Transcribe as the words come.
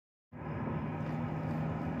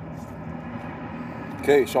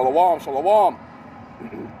Okay, shalom, shalom.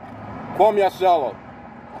 Kwam Yashala.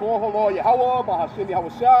 Kwam Yahweh, Bahashem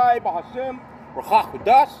Yahushai, Bahashem, Rachach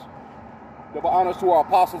B'das. Double honors to our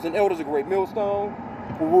apostles and elders, a great millstone,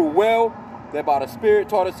 who rule well, that by the Spirit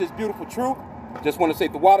taught us His beautiful truth. Just want to say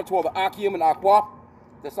the water to all the H.I.M and Aqua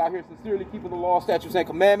that's out here sincerely keeping the law, statutes, and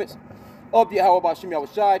commandments of the Yahweh Bahashem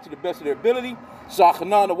Yahushai to the best of their ability.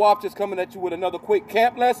 Shachanan the Wap just coming at you with another quick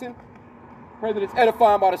camp lesson. Pray that it's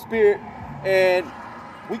edifying by the Spirit. And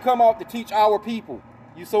we come out to teach our people,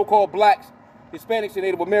 you so-called blacks, Hispanics, and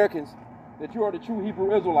Native Americans, that you are the true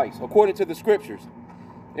Hebrew Israelites, according to the scriptures.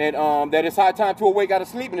 And that it's high time to awake out of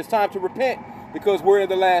sleep, and it's time to repent, because we're in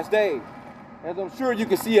the last days. As I'm sure you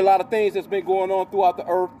can see a lot of things that's been going on throughout the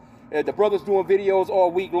earth. The brothers doing videos all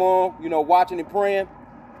week long, you know, watching and praying,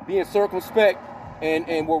 being circumspect,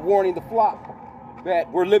 and we're warning the flock that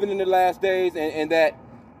we're living in the last days, and that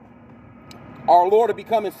our Lord will be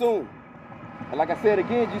coming soon. And like I said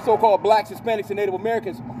again, you so-called blacks, Hispanics, and Native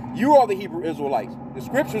Americans, you are the Hebrew Israelites. The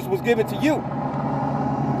scriptures was given to you.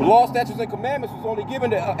 The law, statutes, and commandments was only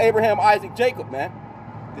given to Abraham, Isaac, Jacob, man.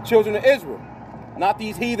 The children of Israel. Not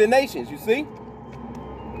these heathen nations, you see?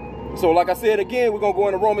 So like I said again, we're going to go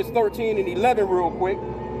into Romans 13 and 11 real quick.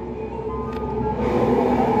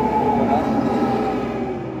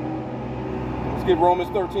 Let's get Romans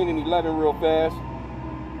 13 and 11 real fast.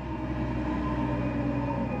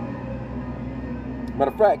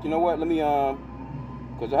 Matter of fact, you know what? Let me,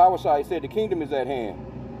 because Yahushua said the kingdom is at hand.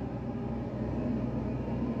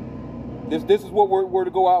 This is what we're to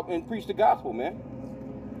go out and preach the gospel, man.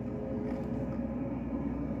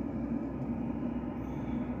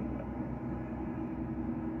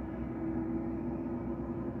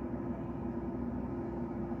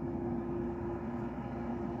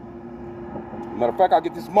 Matter of fact, I'll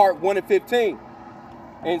get this Mark 1 and 15.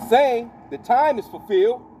 And saying, the time is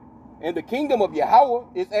fulfilled, and the kingdom of Yahweh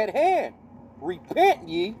is at hand. Repent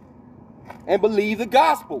ye and believe the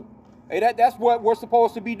gospel. Hey, that's what we're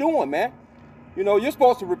supposed to be doing, man. You know, you're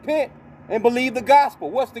supposed to repent and believe the gospel.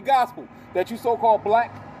 What's the gospel? That you so-called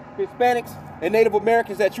black, Hispanics, and Native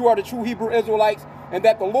Americans, that you are the true Hebrew Israelites, and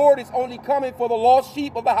that the Lord is only coming for the lost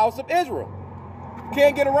sheep of the house of Israel.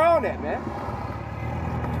 Can't get around that, man.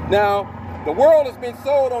 Now, the world has been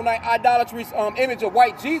sold on that idolatrous image of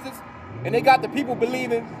white Jesus, and they got the people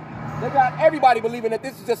believing, they got everybody believing that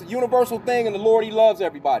this is just a universal thing and the Lord, He loves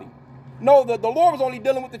everybody. No, the Lord was only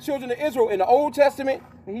dealing with the children of Israel in the Old Testament,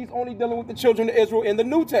 and He's only dealing with the children of Israel in the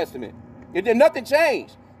New Testament. Nothing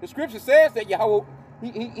changed. The scripture says that Yahweh,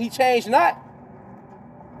 he changed not,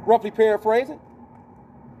 roughly paraphrasing.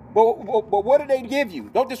 But what did they give you?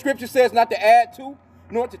 Don't the scripture says not to add to,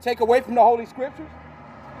 nor to take away from the Holy Scriptures?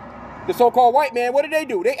 The so-called white man, what did they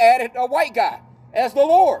do? They added a white guy as the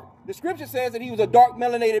Lord. The scripture says that he was a dark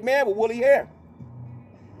melanated man with woolly hair.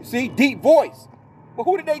 You see, deep voice. But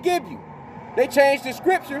who did they give you? They changed the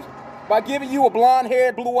scriptures by giving you a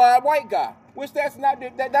blonde-haired, blue-eyed white guy. Which that's not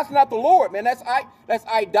the Lord, man. That's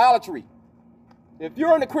idolatry. If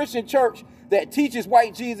you're in a Christian church that teaches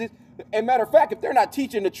white Jesus, and matter of fact, if they're not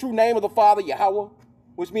teaching the true name of the Father, Yahweh,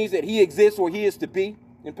 which means that He exists or He is to be,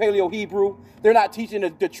 in Paleo Hebrew, they're not teaching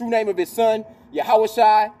the true name of His Son,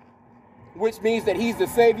 Yahushai, which means that He's the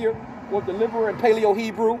Savior or Deliverer in Paleo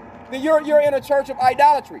Hebrew, then you're in a church of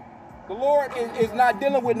idolatry. The Lord is not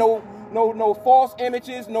dealing with no false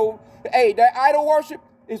images, hey, that idol worship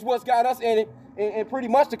is what's got us in it, and pretty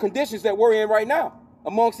much the conditions that we're in right now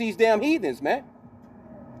amongst these damn heathens, man.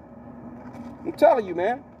 I'm telling you,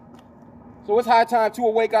 man. So it's high time to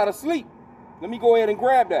awake out of sleep. Let me go ahead and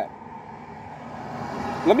grab that.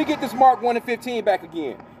 Let me get this Mark 1 and 15 back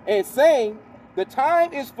again. And saying, the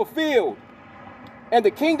time is fulfilled, and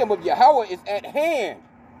the kingdom of Yahweh is at hand.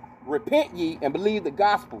 Repent ye and believe the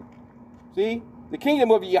gospel. See? The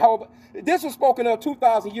kingdom of Yahweh. This was spoken of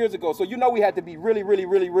 2,000 years ago, so you know we had to be really, really,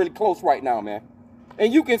 really, really close right now, man.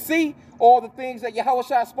 And you can see all the things that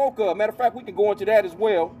Yahushua spoke of. Matter of fact, we can go into that as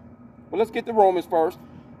well. But let's get to Romans first.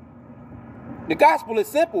 The gospel is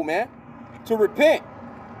simple, man. To repent.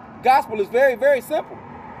 The gospel is very, very simple.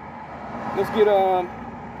 Let's get,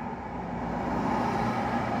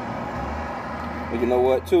 you know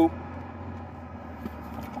what, too?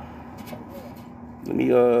 Let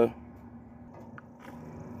me, okay,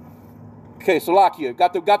 Salakia,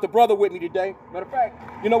 got the brother with me today. Matter of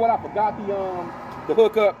fact, you know what, I forgot the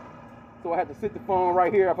hookup, so I had to sit the phone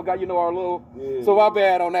right here. I forgot, you know, our little, so my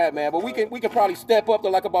bad on that, man. But we can probably step up to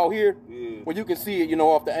like about here, where you can see it, you know,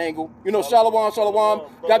 off the angle. You know, shalom, shalom.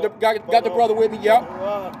 Got the brother with me. Yep.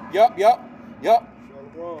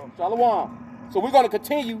 Shalom. So we're gonna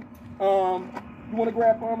continue. You want to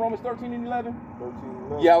grab Romans 13 and 11? 13 and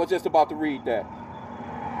 11. Yeah, I was just about to read that.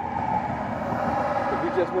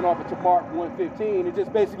 we just went off into Mark 1:15. It's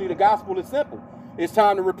just basically the gospel is simple. It's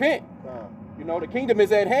time to repent. You know, the kingdom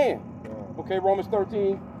is at hand. Okay, Romans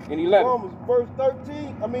 13 and 11.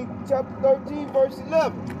 Romans chapter 13, verse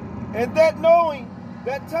 11. And that knowing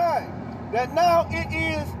that time, that now it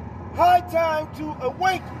is high time to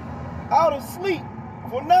awaken out of sleep,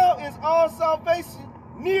 for now is our salvation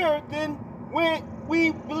nearer than when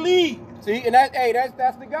we believe. See, and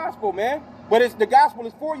that's the gospel, man. But the gospel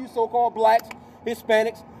is for you so-called blacks,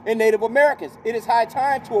 Hispanics, and Native Americans. It is high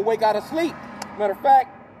time to awake out of sleep. Matter of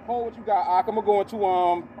fact, hold what you got, Ak. I'm going to go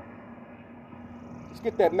into let's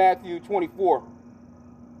get that Matthew 24.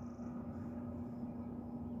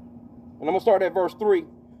 And I'm going to start at verse 3.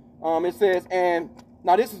 It says, and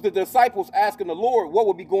now this is the disciples asking the Lord what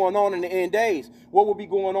will be going on in the end days. What will be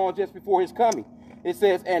going on just before his coming. It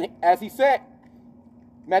says, and as he said,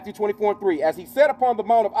 Matthew 24:3, as he sat upon the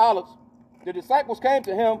Mount of Olives, the disciples came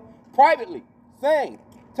to him privately, saying,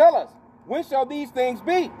 tell us, when shall these things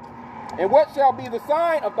be? And what shall be the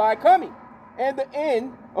sign of thy coming and the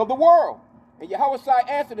end of the world? And Yahushua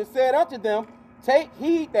answered and said unto them, take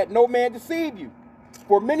heed that no man deceive you.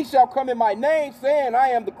 For many shall come in my name, saying, I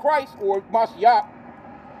am the Christ, or Mashiach,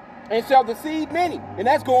 and shall deceive many. And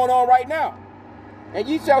that's going on right now. And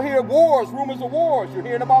ye shall hear wars, rumors of wars. You're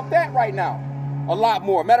hearing about that right now. A lot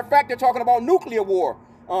more. Matter of fact, they're talking about nuclear war.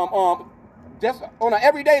 Just on an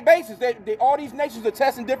everyday basis, all these nations are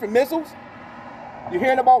testing different missiles. You're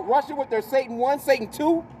hearing about Russia with their Satan 1, Satan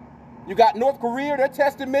 2. You got North Korea, they're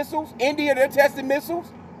testing missiles. India, they're testing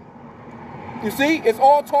missiles. You see, it's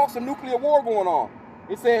all talks of nuclear war going on.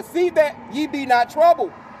 It says, see that ye be not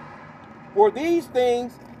troubled. For these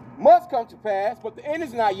things must come to pass, but the end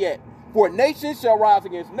is not yet. For nation shall rise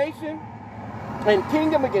against nation, and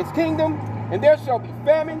kingdom against kingdom, and there shall be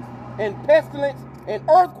famines, and pestilence, and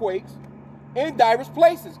earthquakes in diverse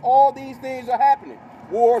places. All these things are happening.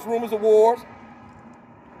 Wars, rumors of wars.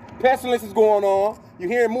 Pestilence is going on. You're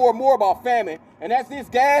hearing more and more about famine. And as these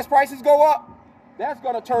gas prices go up, that's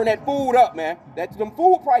going to turn that food up, man. Them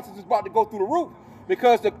food prices is about to go through the roof.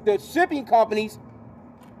 Because the shipping companies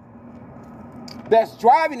that's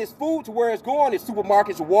driving this food to where it's going, is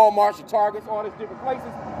supermarkets, or Walmarts, or Targets, all these different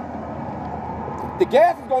places. The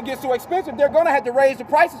gas is going to get so expensive, they're going to have to raise the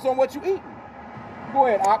prices on what you eat. Go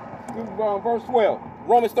ahead, verse 12.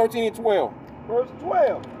 Romans 13 and 12. Verse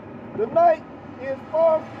 12. The night is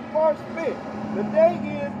far spent. The day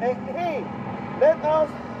is at hand. Let us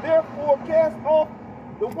therefore cast off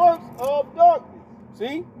the works of darkness.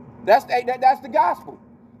 See? That's the gospel.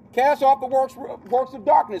 Cast off the works of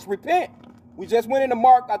darkness. Repent. We just went into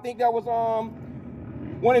Mark, I think that was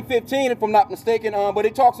 1 and 15, if I'm not mistaken. But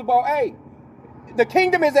it talks about, hey, the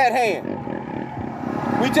kingdom is at hand.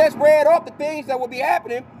 We just read off the things that will be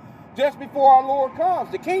happening just before our Lord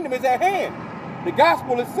comes. The kingdom is at hand. The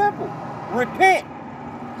gospel is simple. Repent.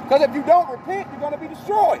 Because if you don't repent, you're going to be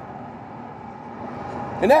destroyed.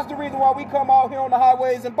 And that's the reason why we come out here on the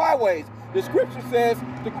highways and byways. The scripture says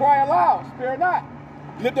to cry aloud, spare not.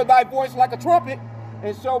 Lift up thy voice like a trumpet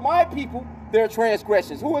and show my people their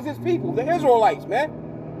transgressions. Who is his people? The Israelites, man.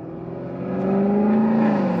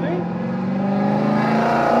 See?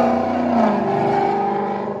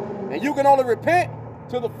 And you can only repent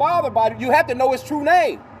to the Father by, you have to know his true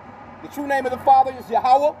name. The true name of the Father is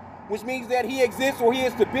Yahweh, which means that he exists or he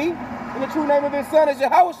is to be. And the true name of his Son is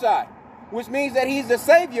Yahushua, which means that he's the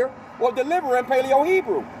Savior or deliverer in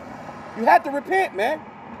Paleo-Hebrew. You have to repent, man.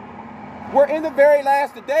 We're in the very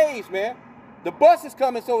last of days, man. The bus is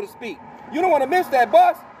coming, so to speak. You don't want to miss that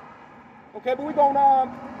bus. Okay, but we're going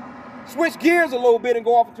to switch gears a little bit and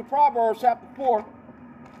go off into Proverbs chapter 4.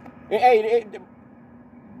 And hey,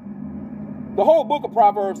 the whole book of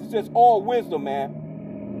Proverbs is just all wisdom, man.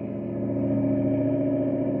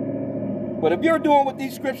 But if you're doing what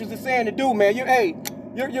these scriptures are saying to do, man, you're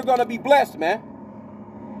going to be blessed, man.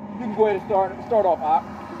 You can go ahead and start off, Op.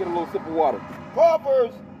 Get a little sip of water.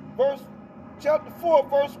 Proverbs, chapter 4,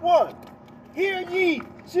 verse 1. Hear ye,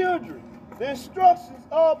 children, the instructions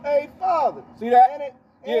of a father. See that?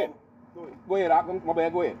 Yeah. Go ahead, Op. My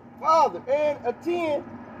bad, go ahead. Father, and attend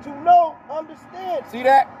to know, understand. See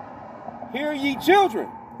that? Hear ye, children.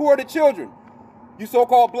 Who are the children? You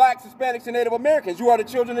so-called blacks, Hispanics, and Native Americans. You are the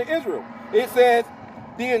children of Israel. It says,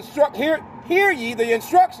 hear ye the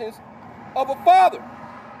instructions of a father,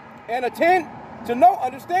 and attend to know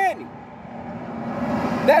understanding.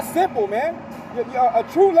 That's simple, man. A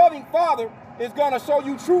true loving father is going to show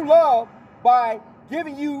you true love by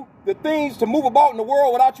giving you the things to move about in the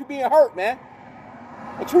world without you being hurt, man.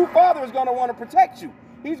 A true father is going to want to protect you.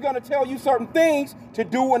 He's going to tell you certain things to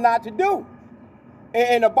do and not to do.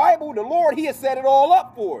 And in the Bible, the Lord, he has set it all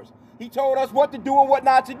up for us. He told us what to do and what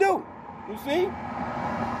not to do. You see?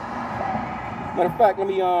 Matter of fact, let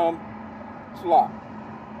me slot.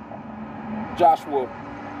 Joshua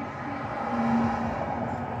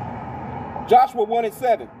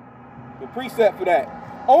 1:7. The precept for that.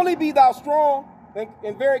 Only be thou strong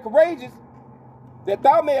and very courageous, that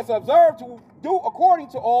thou mayest observe to do according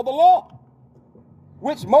to all the law,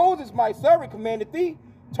 which Moses my servant commanded thee.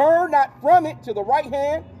 Turn not from it to the right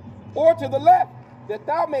hand or to the left, that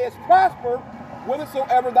thou mayest prosper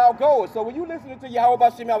whithersoever thou goest. So when you listen to Yahweh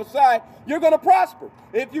B'Shem Yahushai, you're going to prosper.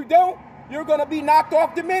 If you don't, you're going to be knocked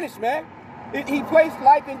off, diminished, man. He placed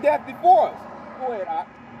life and death before us. Go ahead, Ak.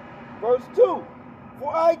 Verse 2.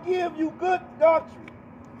 For I give you good doctrine.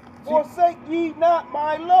 Forsake ye not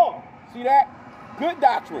my law. See that? Good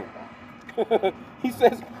doctrine. He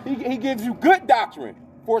says he gives you good doctrine.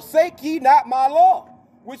 Forsake ye not my law.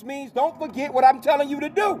 Which means don't forget what I'm telling you to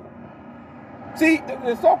do. See,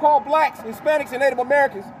 the so-called blacks, Hispanics, and Native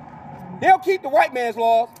Americans, they'll keep the white man's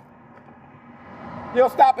laws. They'll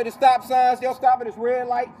stop at the stop signs. They'll stop at his red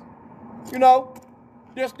lights. You know,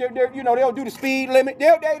 they'll do the speed limit.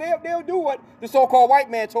 They'll do what the so-called white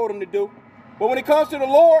man told them to do. But when it comes to the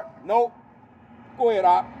Lord, no. Go ahead,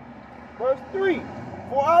 Ak. Verse 3.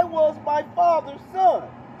 For I was my father's son,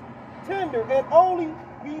 tender and only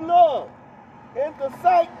beloved in the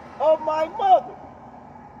sight of my mother.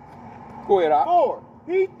 Go ahead, Ak. 4.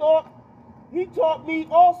 He taught me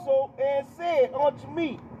also and said unto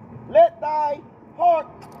me, let thy heart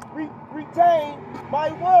retain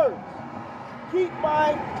my words, keep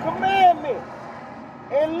my commandments,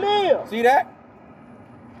 and live. See that?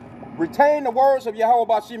 Retain the words of Yahweh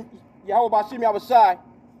B'Shem Yahushai.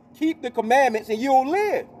 Keep the commandments and you'll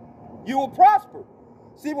live. You will prosper.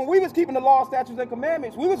 See, when we was keeping the law, statutes, and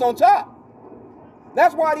commandments, we was on top.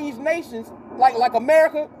 That's why these nations, like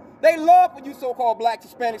America, they love for you so-called blacks,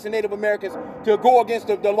 Hispanics, and Native Americans to go against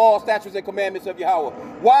the law, statutes, and commandments of Yahweh.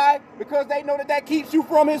 Why? Because they know that keeps you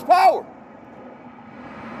from his power.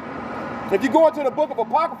 If you go into the book of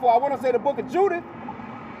Apocrypha, I want to say the book of Judith,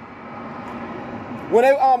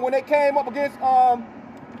 when they came up against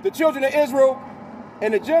the children of Israel,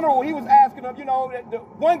 and the general, he was asking them, you know, the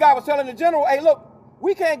one guy was telling the general, hey, look,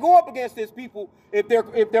 we can't go up against these people if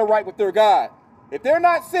they're right with their God. If they're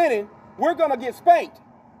not sinning, we're going to get spanked.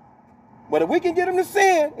 But if we can get them to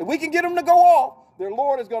sin, if we can get them to go off, their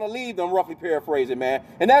Lord is going to leave them, roughly paraphrasing, man.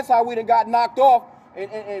 And that's how we done got knocked off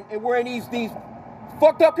and we're in these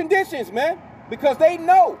fucked up conditions, man. Because they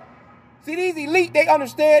know. See, these elite, they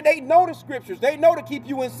understand, they know the scriptures. They know to keep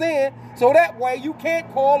you in sin, so that way you can't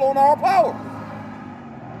call on our power.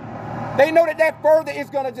 They know that further is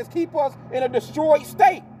going to just keep us in a destroyed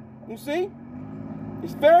state. You see?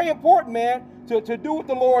 It's very important, man, to do what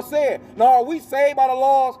the Lord said. Now, are we saved by the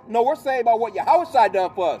laws? No, we're saved by what Yahweh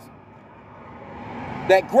done for us.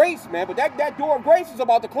 That grace, man, but that door of grace is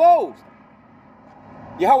about to close.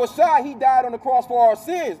 Yahweh, he died on the cross for our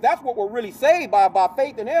sins. That's what we're really saved by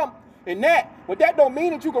faith in him and that. But that don't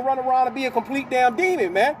mean that you can run around and be a complete damn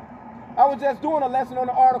demon, man. I was just doing a lesson on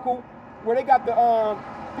the article where they got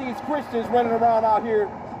these Christians running around out here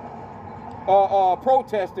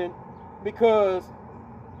protesting because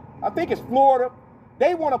I think it's Florida.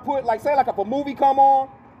 They want to put, like, say, like if a movie come on,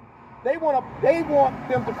 they want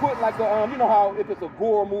them to put like a you know how if it's a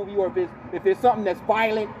gore movie or if it's something that's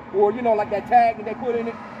violent or you know like that tag that they put in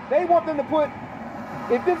it, they want them to put,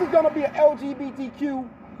 if this is gonna be an LGBTQ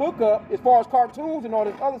hookup as far as cartoons and all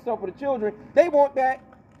this other stuff for the children, they want that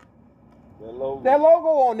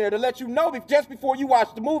logo on there to let you know just before you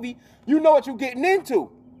watch the movie, you know what you're getting into.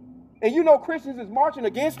 And you know Christians is marching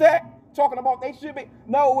against that, talking about they should be,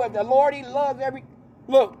 no, the Lord, he loves every,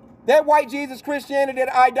 look, that white Jesus Christianity, that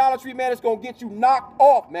idolatry, man, it's going to get you knocked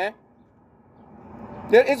off, man.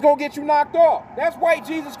 It's going to get you knocked off. That's white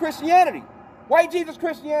Jesus Christianity. White Jesus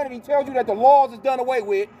Christianity tells you that the laws is done away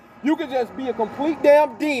with. You can just be a complete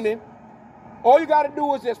damn demon. All you got to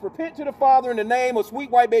do is just repent to the Father in the name of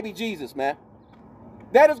sweet white baby Jesus, man.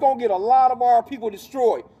 That is going to get a lot of our people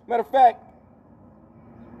destroyed. Matter of fact,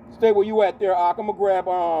 stay where you at there, Ak. I'm going to grab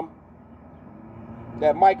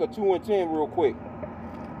that Micah 2:10 real quick.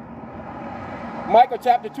 Micah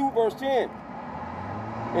chapter 2, verse 10.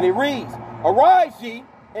 And it reads, arise ye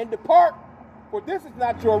and depart, for this is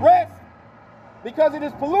not your rest, because it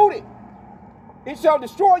is polluted. It shall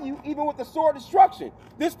destroy you even with the sword destruction.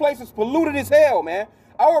 This place is polluted as hell, man.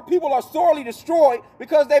 Our people are sorely destroyed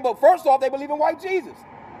because first off, they believe in white Jesus.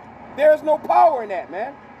 There is no power in that,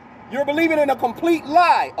 man. You're believing in a complete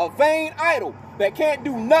lie, a vain idol that can't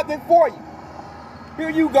do nothing for you. Here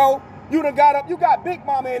you go. You done got up, you got Big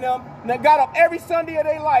Mama and them, and they got up every Sunday of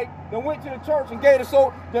their life, then went to the church and gave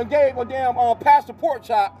a damn pastor pork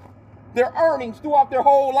chop their earnings throughout their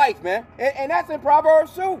whole life, man. And that's in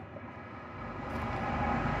Proverbs too.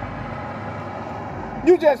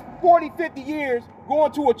 You just 40, 50 years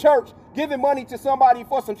going to a church, giving money to somebody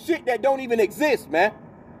for some shit that don't even exist, man.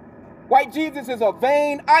 White Jesus is a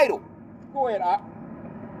vain idol. Go ahead,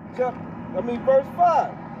 Verse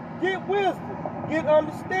 5. Get wisdom, get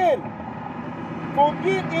understanding.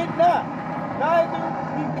 Forget it not, neither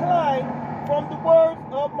decline from the words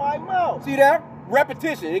of my mouth. See that?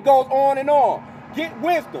 Repetition. It goes on and on. Get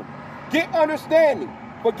wisdom, get understanding.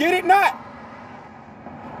 Forget it not.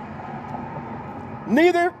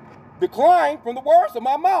 Neither decline from the words of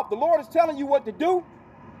my mouth. The Lord is telling you what to do.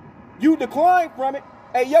 You decline from it.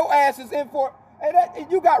 Hey, your ass is in for. Hey,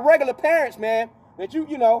 you got regular parents, man. That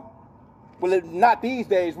you know. Well, not these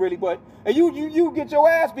days, really, but you get your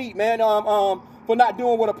ass beat, man. For not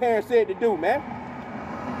doing what a parent said to do, man.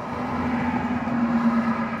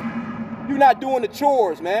 You not doing the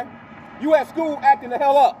chores, man. You at school acting the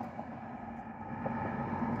hell up.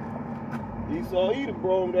 Esau Edom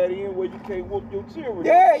brought him that in where you can't whoop your children.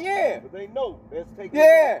 Yeah. But they know that's taking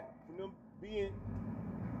from them being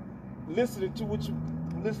listening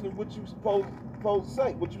what you supposed to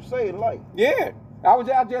say, what you say in life. Yeah. I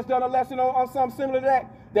just done a lesson on something similar to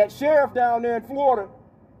that. That sheriff down there in Florida,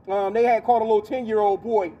 they had caught a little 10-year-old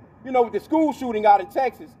boy, with the school shooting out in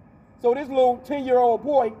Texas. So this little 10-year-old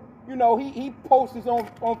boy, he posts on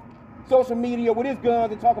social media with his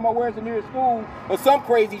guns and talking about where's the nearest school or some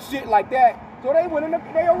crazy shit like that. So they went in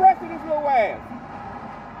they arrested his little ass.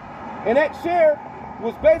 And that sheriff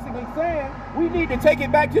was basically saying, we need to take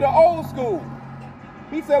it back to the old school.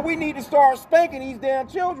 He said we need to start spanking these damn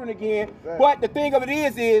children again. Exactly. But the thing of it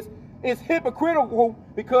is it's hypocritical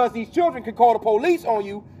because these children can call the police on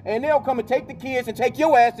you and they'll come and take the kids and take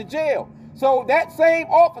your ass to jail. So that same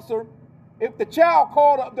officer, if the child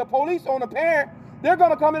called the police on the parent, they're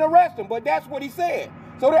going to come and arrest him. But that's what he said.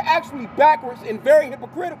 So they're actually backwards and very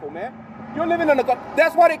hypocritical, man. You're living in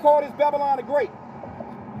that's why they call this Babylon the Great.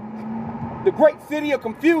 The great city of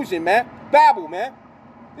confusion, man. Babel, man.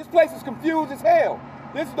 This place is confused as hell.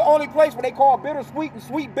 This is the only place where they call bitter sweet and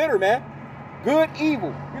sweet bitter, man. Good,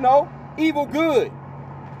 evil, evil, good.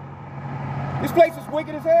 This place is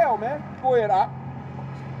wicked as hell, man. Go ahead, Op.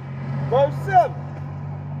 Verse 7.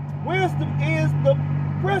 Wisdom is the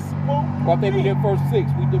principal. Well, I think we did verse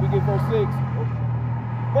 6. Did we get verse 6?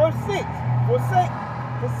 Verse 6.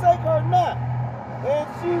 Forsake her not, and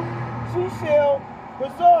she shall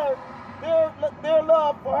preserve their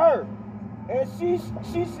love for her, and she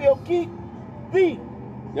shall keep thee.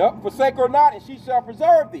 Yep, forsake her not, and she shall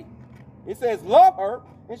preserve thee. It says, love her,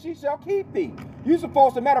 and she shall keep thee. You're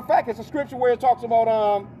supposed to, matter of fact, it's a scripture where it talks about,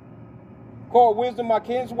 called wisdom, my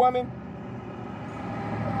kinswoman,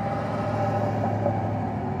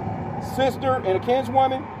 sister, and a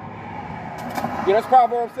kinswoman. Yeah, that's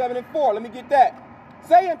Proverbs 7:4. Let me get that.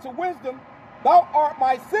 Say unto wisdom, thou art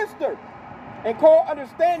my sister, and call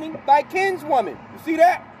understanding thy kinswoman. You see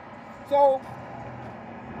that? So,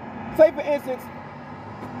 say for instance,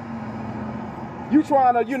 you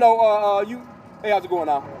trying to, hey, how's it going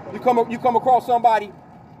now? You come across somebody,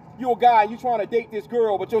 you a guy, you trying to date this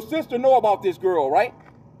girl, but your sister know about this girl, right?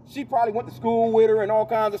 She probably went to school with her and all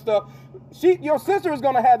kinds of stuff. Your sister is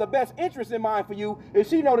gonna have the best interest in mind for you if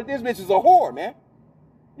she know that this bitch is a whore, man.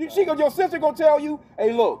 Your sister gonna tell you,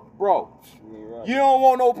 hey, look, bro, you don't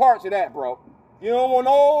want no parts of that, bro. You don't want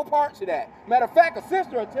no parts of that. Matter of fact, a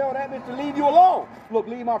sister will tell that bitch to leave you alone. Look,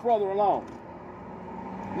 leave my brother alone.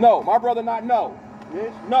 No, my brother not no.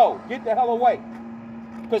 Bitch, no, get the hell away.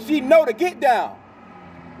 Because she know to get down.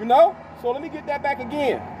 So let me get that back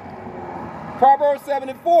again. Proverbs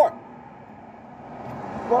 7:4.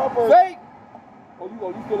 Proverbs. Say.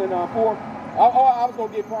 You still in 4? I was going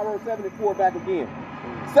to get Proverbs 7:4 back again.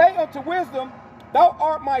 Say unto wisdom, thou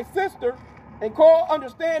art my sister, and call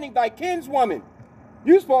understanding thy kinswoman.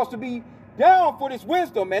 You're supposed to be down for this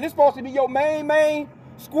wisdom, man. It's supposed to be your main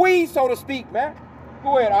squeeze, so to speak, man.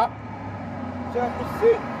 Go ahead, Op. Chapter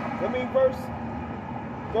 6.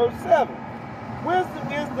 Verse 7.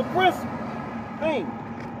 Wisdom is the principal thing.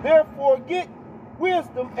 Therefore get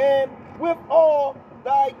wisdom, and with all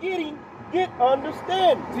thy getting, get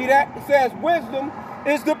understanding. See that? It says wisdom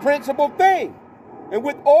is the principal thing. And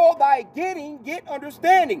with all thy getting, get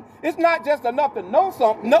understanding. It's not just enough to know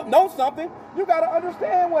something. You got to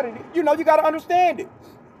understand what it is. You got to understand it.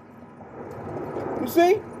 You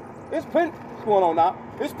see? What's going on now?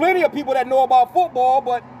 There's plenty of people that know about football,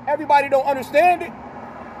 but everybody don't understand it.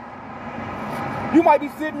 You might be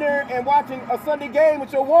sitting there and watching a Sunday game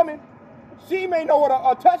with your woman, She may know what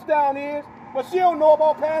a touchdown is, but she don't know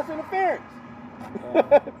about pass interference.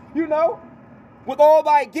 You know? With all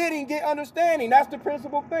thy getting, get understanding. That's the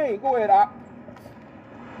principal thing. Go ahead, Op.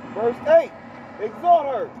 Verse 8. Exhort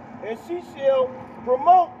her, and she shall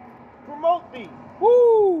promote thee.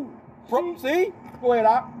 Woo! See? Go ahead,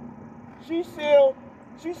 Op. She shall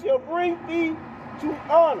bring thee to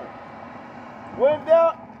honor when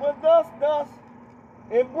thou dost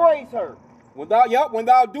embrace her. When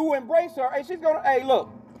thou do embrace her, hey, she's gonna, hey, look,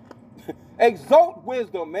 exalt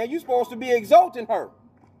wisdom, man. You're supposed to be exalting her.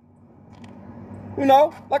 You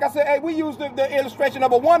know, like I said, hey, we use the illustration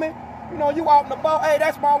of a woman. You know, you out and about, hey,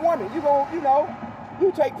 that's my woman. You gonna, you know,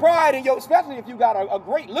 you take pride in your, especially if you got a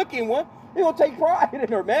great looking one, you gonna take pride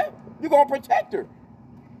in her, man. You're gonna protect her.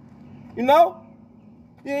 You know?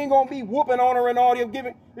 You ain't gonna be whooping on her and all this,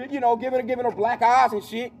 giving her black eyes and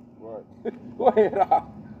shit. Right. Go ahead,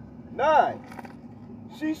 9.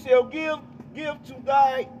 She shall give to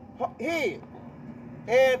thy head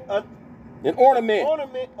and an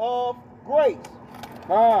ornament of grace.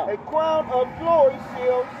 A crown of glory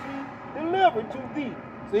shall she deliver to thee.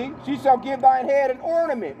 See, she shall give thine head an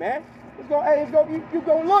ornament, man. You're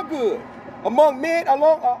gonna look good among men,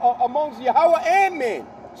 amongst Yahweh and men.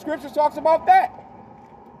 Scripture talks about that.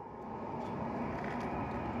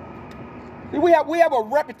 See, we have a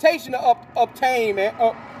reputation to obtain, man,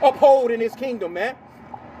 uphold in this kingdom, man.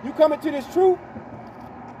 You come into this truth,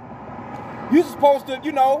 you're supposed to,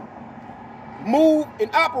 you know, move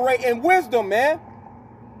and operate in wisdom, man.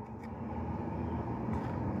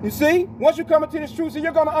 You see, once you come into this truth, so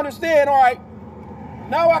you're going to understand, all right,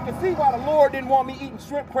 now I can see why the Lord didn't want me eating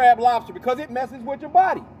shrimp, crab, lobster, because it messes with your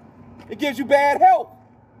body. It gives you bad health.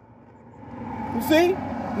 You see?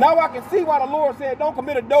 Now I can see why the Lord said don't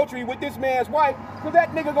commit adultery with this man's wife, because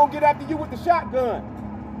that nigga going to get after you with the shotgun.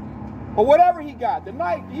 Or whatever he got, the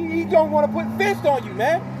knife, he don't want to put fist on you,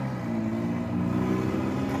 man.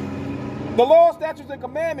 The law, statutes, and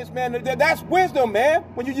commandments, man, that's wisdom, man.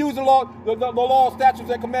 When you use the law, statutes,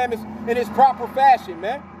 and commandments in its proper fashion,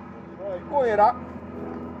 man. Right. Go ahead, Doc.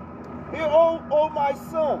 Hear, O my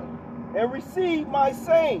son, and receive my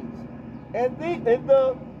sayings, and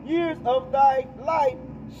the years of thy life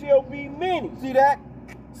shall be many. See that?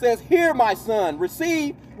 It says, hear, my son,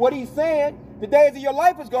 receive what he's saying. The days of your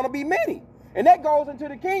life is going to be many. And that goes into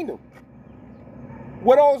the kingdom.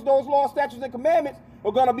 Where those law, statutes, and commandments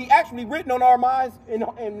are going to be actually written on our minds and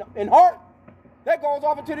heart. That goes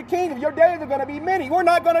off into the kingdom. Your days are going to be many. We're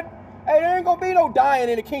not going to, hey, there ain't going to be no dying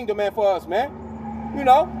in the kingdom, man, for us, man. You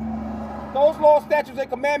know, those law, statutes, and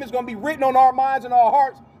commandments are going to be written on our minds and our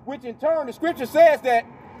hearts, which in turn, the scripture says that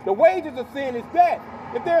the wages of sin is death.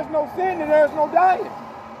 If there's no sin, then there's no dying.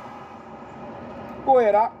 Go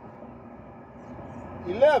ahead, Doc.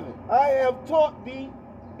 11. I have taught thee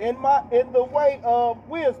in the way of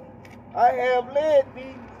wisdom. I have led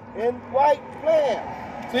thee in right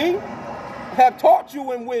paths. See? Have taught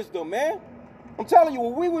you in wisdom, man. I'm telling you,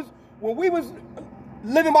 when we was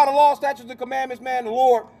living by the law, statutes, and commandments, man, the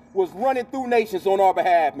Lord was running through nations on our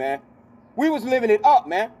behalf, man. We was living it up,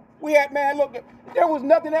 man. We had, man, look, there was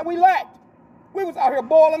nothing that we lacked. We was out here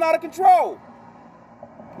balling out of control.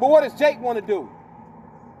 But what does Jake want to do?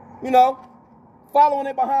 You know, following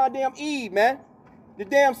it behind damn Eve, man. The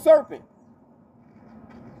damn serpent.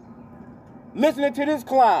 Listening to this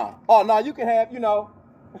clown. Oh, no, you can have, you know.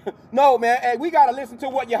 No, man, hey, we got to listen to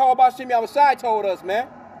what Yahweh Shai told us, man.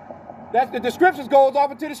 That's the scriptures goes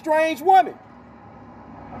off into the strange woman.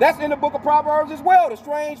 That's in the book of Proverbs as well, the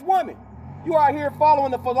strange woman. You out here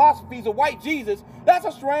following the philosophies of white Jesus, that's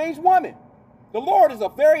a strange woman. The Lord is a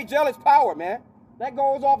very jealous power, man. That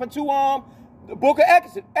goes off into the book of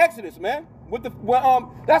Exodus, man.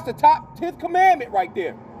 That's the top 10th commandment right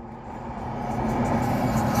there.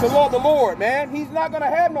 To love the Lord, man. He's not going to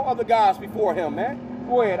have no other gods before him, man.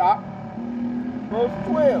 Go ahead, Doc. Verse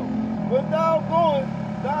 12. When thou goest,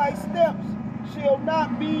 thy steps shall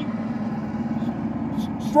not be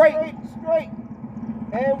straight.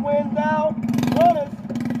 And when thou runnest,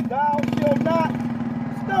 thou shalt not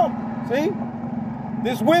stumble. See?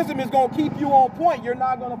 This wisdom is going to keep you on point. You're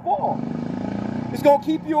not going to fall. It's going to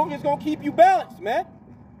keep you balanced, man.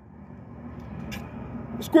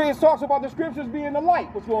 The scripture talks about the scriptures being the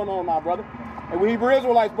light. What's going on now, brother? Hey, we Hebrew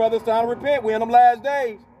Israelites, brother, it's time to repent. We're in them last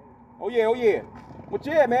days. Oh yeah. But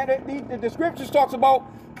yeah, man, the scriptures talks about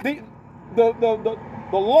the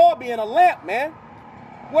law being a lamp, man.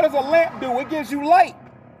 What does a lamp do? It gives you light.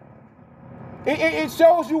 It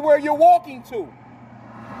shows you where you're walking to.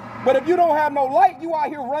 But if you don't have no light, you out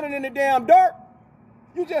here running in the damn dark.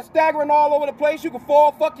 You just staggering all over the place. You can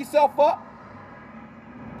fall, fuck yourself up.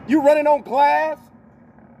 You running on glass.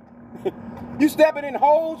 You stepping in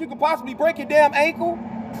holes, you could possibly break your damn ankle.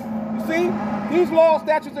 You see? These laws,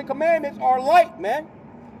 statutes, and commandments are light, man.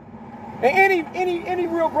 And any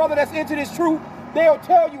real brother that's into this truth, they'll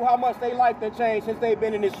tell you how much their life has changed since they've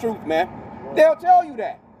been in this truth, man. They'll tell you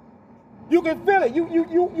that. You can feel it.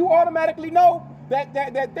 You automatically know that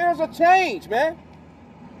there's a change, man.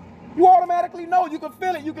 You automatically know. You can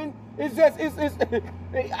feel it. You can. It's just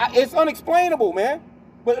it's unexplainable, man.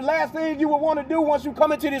 But the last thing you would want to do once you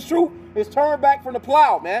come into this truth is turn back from the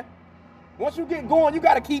plow, man. Once you get going, you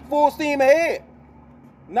got to keep full steam ahead,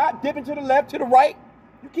 not dipping to the left, to the right.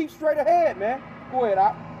 You keep straight ahead, man. Go ahead,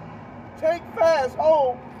 Op. Take fast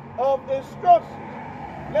hold of instructions.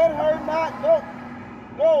 Let her not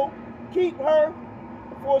go. Keep her,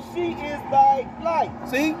 for she is thy life.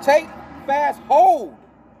 See, take fast hold.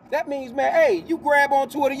 That means, man, hey, you grab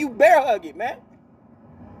onto it and you bear hug it, man.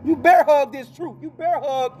 You bear hug this truth. You bear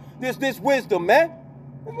hug this wisdom, man.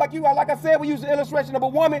 It's like I said, we use the illustration of a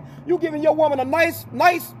woman. You giving your woman a nice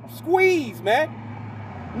squeeze, man.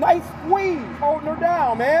 Nice squeeze, holding her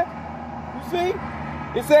down, man. You see?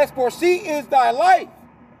 It says, for she is thy life.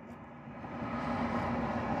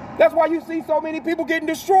 That's why you see so many people getting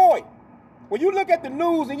destroyed. When you look at the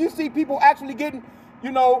news and you see people actually getting,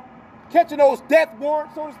 catching those death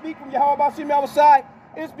warrants, so to speak, from H.I.M outside,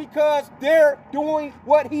 it's because they're doing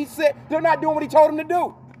what he said. They're not doing what he told them to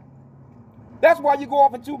do. That's why you go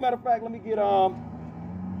off into, matter of fact, let me get, the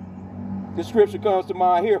scripture comes to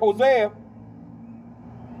mind here. Hosea.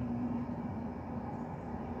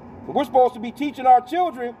 We're supposed to be teaching our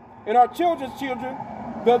children and our children's children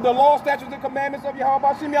the law, statutes, and commandments of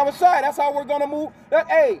H.I.M outside. That's how we're going to move.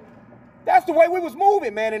 That's the way we was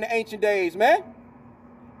moving, man, in the ancient days, man.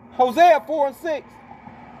 Hosea 4:6.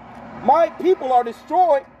 My people are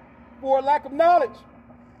destroyed for a lack of knowledge.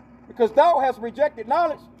 Because thou hast rejected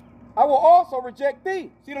knowledge, I will also reject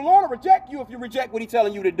thee. See, the Lord will reject you if you reject what he's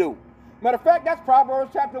telling you to do. Matter of fact, that's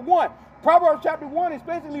Proverbs chapter 1. Proverbs chapter 1 is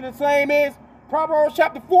basically the same as Proverbs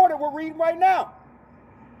chapter 4 that we're reading right now.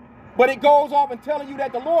 But it goes off and telling you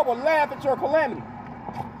that the Lord will laugh at your calamity.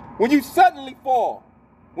 When you suddenly fall,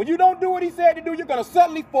 when you don't do what he said to do, you're going to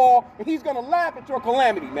suddenly fall, and he's going to laugh at your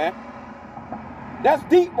calamity, man. That's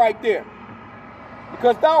deep right there.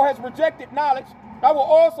 Because thou hast rejected knowledge, I will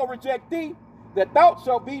also reject thee, that thou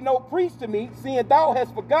shalt be no priest to me, seeing thou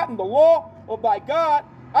hast forgotten the law of thy God,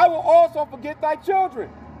 I will also forget thy children.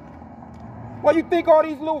 Well, you think all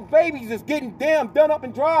these little babies is getting damn done up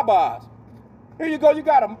in drive-bys. Here you go, you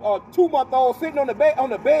got a 2-month-old sitting on the bed,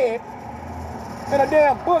 and a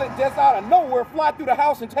damn bullet just out of nowhere fly through the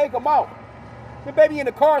house and take them out. The baby in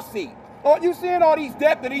the car seat. Oh, you seeing all these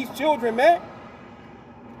deaths of these children, man?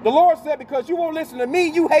 The Lord said, because you won't listen to me,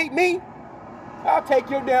 you hate me, I'll take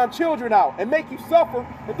your damn children out and make you suffer,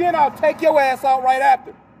 and then I'll take your ass out right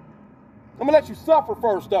after. I'm going to let you suffer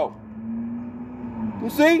first, though. You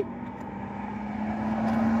see?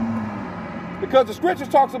 Because the scriptures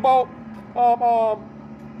talks about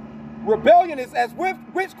rebellion is as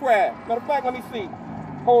witchcraft. Matter of fact, let me see.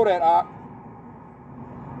 Hold that, Op.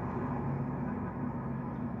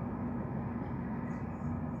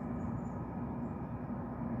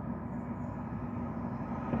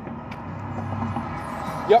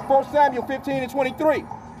 Yep, 1 Samuel 15:23.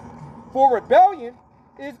 For rebellion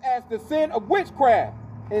is as the sin of witchcraft,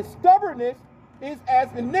 and stubbornness is as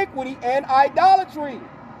iniquity and idolatry.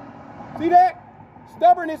 See that?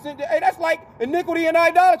 Stubbornness, that's like iniquity and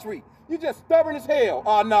idolatry. You just stubborn as hell.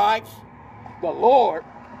 Oh, no, the Lord,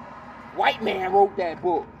 white man wrote that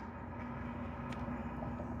book.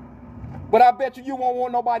 But I bet you won't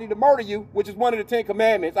want nobody to murder you, which is one of the 10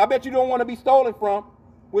 commandments. I bet you don't want to be stolen from,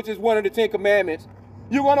 which is one of the 10 commandments.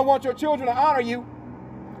 You're going to want your children to honor you,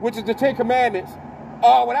 which is the 10 commandments.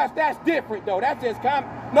 Oh, well, that's different, though. That's just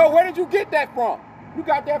no, where did you get that from? You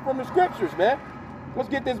got that from the scriptures, man. Let's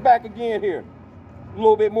get this back again here. A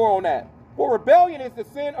little bit more on that. For rebellion is the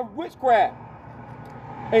sin of witchcraft,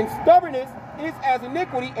 and stubbornness is as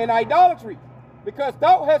iniquity and idolatry. Because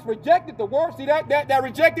thou hast rejected the word. See that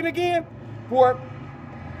rejecting again?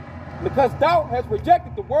 Because thou hast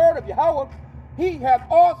rejected the word of Yahweh, he hath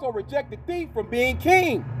also rejected thee from being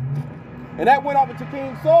king. And that went off into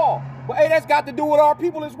King Saul. But hey, that's got to do with our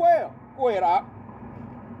people as well. Go ahead, Op.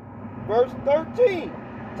 Verse 13.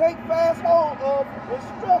 Take fast hold of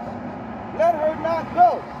instruction. Let her not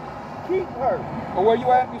go. Keep her. Oh, where you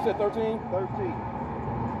at? You said 13? 13.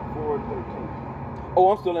 4:13.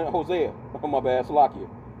 Oh, I'm still in Hosea. Oh, my bad. Salakia.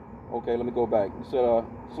 Okay, let me go back. You said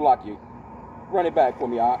Salakia. Run it back for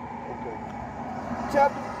me, Op. Okay.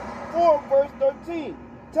 Chapter 4, verse 13.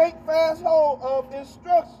 Take fast hold of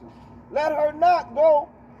instruction. Let her not go.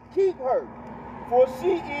 Keep her. For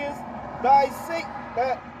she is thy sake,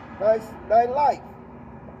 thy life.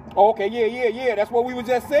 Okay, yeah. That's what we were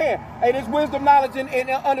just saying. Hey, this wisdom, knowledge, and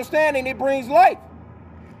understanding, it brings life.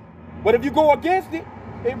 But if you go against it,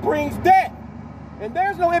 it brings death. And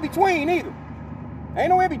there's no in between either. Ain't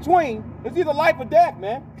no in between. It's either life or death,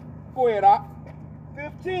 man. Go ahead, Doc.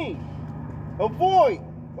 15. Avoid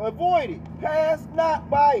it. Pass not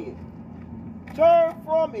by it. Turn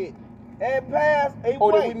from it and pass away.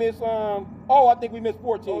 Oh, did we miss I think we missed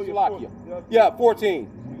 14. Oh, yeah, Shalakia. Yeah, 14.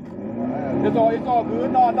 It's all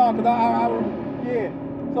good. No, cause yeah,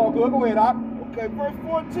 it's all good. Go ahead, Doc. Okay, verse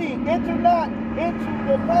 14. Enter not into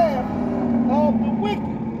the path of the wicked,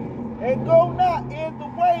 and go not in the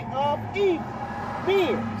way of evil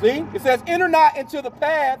men. See, it says, enter not into the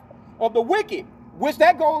path of the wicked, which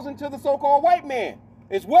that goes into the so-called white man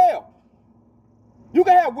as well. You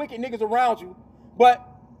can have wicked niggas around you, but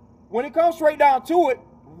when it comes straight down to it,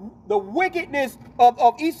 the wickedness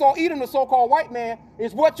of Esau, Edom, the so-called white man,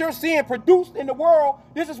 is what you're seeing produced in the world.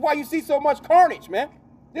 This is why you see so much carnage, man.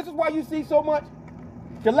 This is why you see so much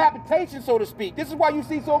dilapidation, so to speak. This is why you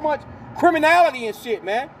see so much criminality and shit,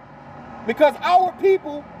 man. Because our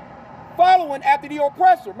people following after the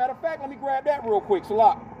oppressor. Matter of fact, let me grab that real quick,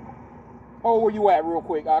 Salak. Oh, where you at real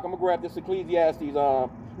quick? I'm going to grab this Ecclesiastes. No,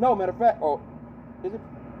 matter of fact, is it?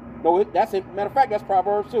 No, that's it. Matter of fact, that's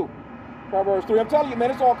Proverbs 2. Proverbs 3. I'm telling you,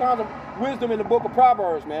 man, it's all kinds of wisdom in the book of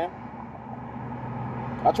Proverbs, man.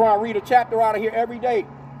 I try and read a chapter out of here every day.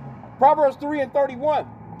 Proverbs 3 and 31.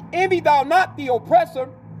 Envy thou not the oppressor,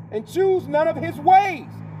 and choose none of his ways.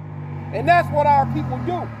 And that's what our people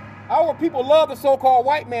do. Our people love the so-called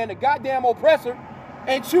white man, the goddamn oppressor,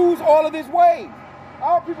 and choose all of his ways.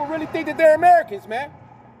 Our people really think that they're Americans, man.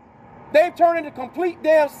 They've turned into complete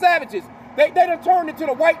damn savages. They done turned into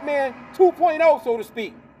the white man 2.0, so to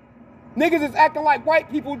speak. Niggas is acting like white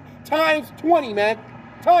people times 20, man.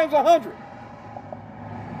 Times 100.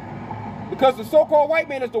 Because the so-called white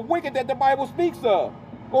man is the wicked that the Bible speaks of.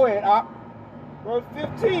 Go ahead, Op. Verse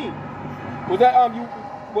 15.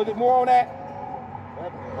 Was it more on that?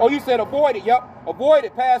 Oh, you said avoid it. Yep. Avoid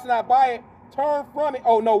it. Pass not by it. Turn from it.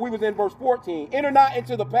 Oh, no, we was in verse 14. Enter not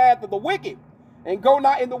into the path of the wicked, and go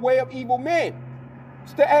not in the way of evil men.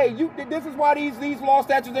 This is why these law,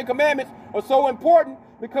 statutes, and commandments are so important,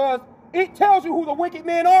 because it tells you who the wicked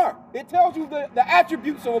men are. It tells you the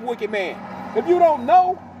attributes of a wicked man. If you don't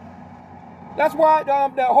know, that's why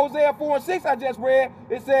the Hosea 4 and 6 I just read,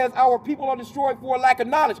 it says our people are destroyed for a lack of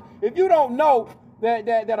knowledge. If you don't know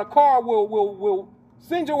that a car will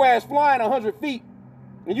send your ass flying 100 feet,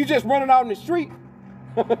 and you just running out in the street,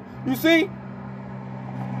 you see?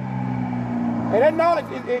 And that knowledge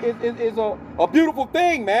is a beautiful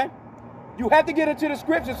thing, man. You have to get into the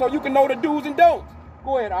scriptures so you can know the do's and don'ts.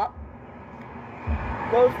 Go ahead, Op.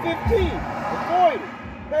 Verse 15. Avoid it.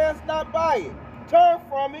 Pass not by it. Turn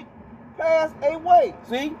from it. Pass away.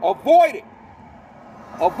 See? Avoid it.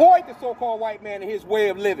 Avoid the so-called white man and his way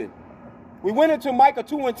of living. We went into Micah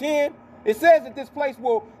 2 and 10. It says that this place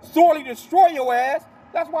will sorely destroy your ass.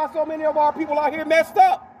 That's why so many of our people out here messed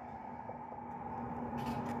up.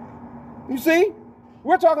 You see?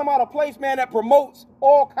 We're talking about a place, man, that promotes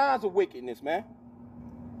all kinds of wickedness, man.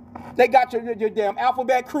 They got your damn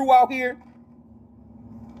alphabet crew out here.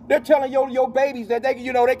 They're telling your babies that they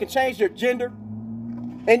can change their gender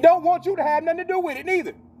and don't want you to have nothing to do with it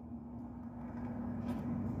neither.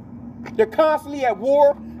 They're constantly at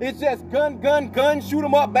war. It's just gun, shoot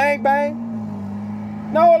them up, bang, bang.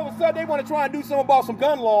 Now all of a sudden they want to try and do something about some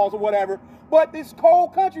gun laws or whatever. But this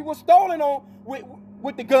cold country was stolen on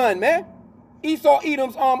with the gun, man. Esau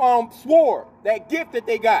Edom's sword, that gift that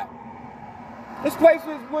they got. This place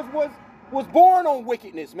was born on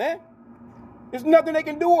wickedness, man. There's nothing they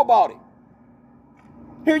can do about it.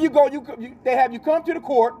 Here you go. They have you come to the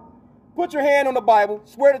court, put your hand on the Bible,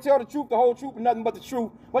 swear to tell the truth, the whole truth, and nothing but the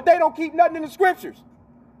truth. But they don't keep nothing in the scriptures.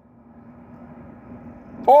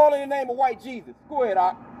 All in the name of white Jesus. Go ahead,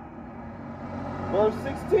 Ock. Verse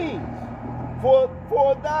 16.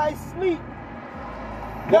 For thy sleep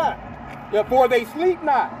not. Yeah, for they sleep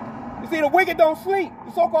not. You see, the wicked don't sleep.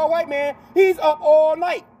 The so-called white man, he's up all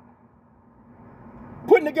night,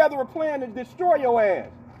 putting together a plan to destroy your ass.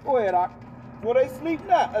 Go ahead, Ock. For they sleep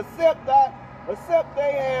not, except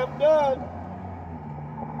they have done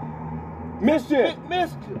mischief.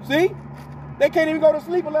 See? They can't even go to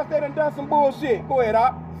sleep unless they done some bullshit. Go ahead,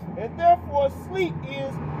 Ock. And therefore sleep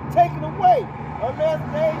is taken away unless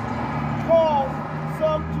they cause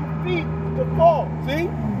some to fall. See?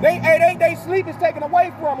 They sleep is taken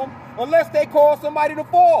away from them unless they cause somebody to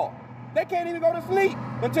fall. They can't even go to sleep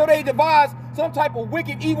until they devise some type of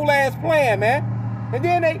wicked, evil ass plan, man. And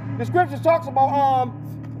then the scriptures talks about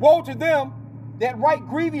woe to them that write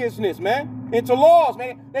grievousness, man, into laws,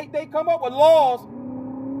 man. They come up with laws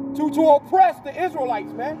to oppress the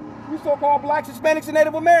Israelites, man. You so-called blacks, Hispanics, and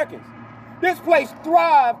Native Americans. This place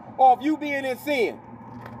thrives off you being in sin.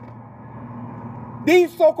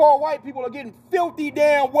 These so-called white people are getting filthy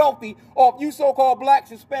damn wealthy off you so-called blacks,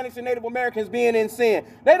 Hispanics, and Native Americans being in sin.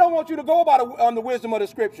 They don't want you to go on the wisdom of the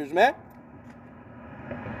scriptures, man.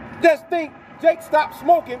 Just think, Jake stopped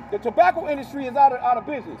smoking. The tobacco industry is out of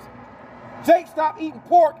business. Jake stopped eating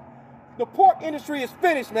pork. The pork industry is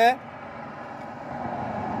finished, man.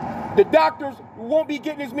 The doctors won't be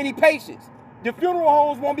getting as many patients. The funeral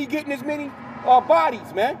homes won't be getting as many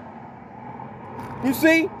bodies, man. You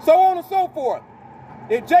see? So on and so forth.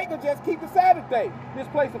 If Jake would just keep the Sabbath day, this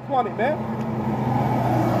place would plummet, man.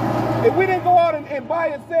 If we didn't go out and buy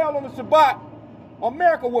and sell on the Shabbat,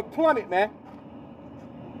 America would plummet, man.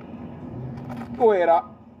 Go ahead,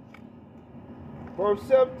 Op. Verse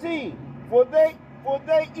 17. For they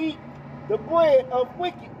eat the bread of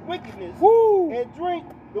wickedness. Woo. And drink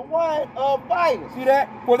the wine of violence. See that?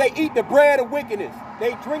 For they eat the bread of wickedness.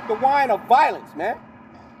 They drink the wine of violence, man.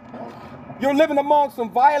 You're living among some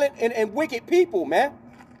violent and wicked people, man.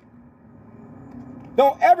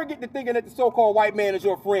 Don't ever get to thinking that the so-called white man is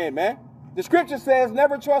your friend, man. The scripture says,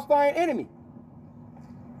 never trust thine enemy.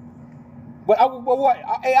 But what?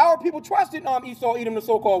 Our people trusted Esau, Edom, the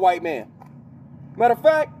so-called white man. Matter of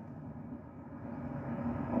fact,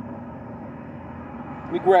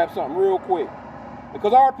 let me grab something real quick.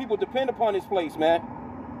 Because our people depend upon this place, man.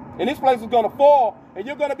 And this place is going to fall, and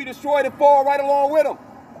you're going to be destroyed and fall right along with them.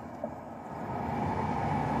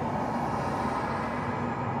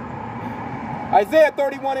 Isaiah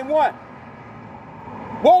 31:1.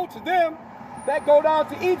 Woe to them that go down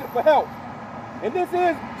to Egypt for help. And this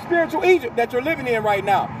is spiritual Egypt that you're living in right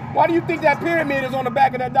now. Why do you think that pyramid is on the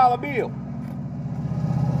back of that dollar bill?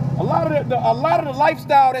 A lot of the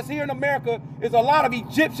lifestyle that's here in America is a lot of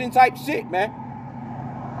Egyptian type shit, man.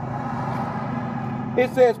 It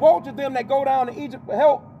says, woe to them that go down to Egypt for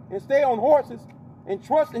help and stay on horses and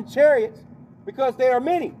trust in chariots because they are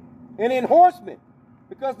many, and in horsemen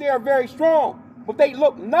because they are very strong. But they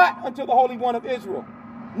look not unto the Holy One of Israel,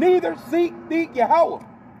 neither seek Yahweh.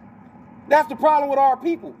 That's the problem with our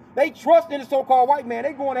people. They trust in the so-called white man.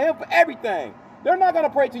 They going to him for everything. They're not going to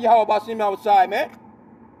pray to Yahweh about H.I.M, man.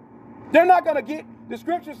 They're not going to get, the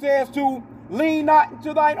scripture says to lean not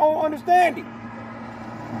into thine own understanding.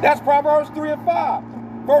 That's Proverbs 3 and 5.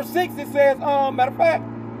 Verse 6, it says, matter of fact,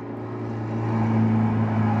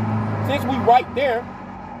 since we right there,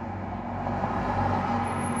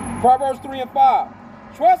 Proverbs 3 and 5.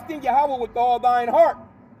 Trust in Yahweh with all thine heart,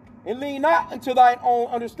 and lean not into thine own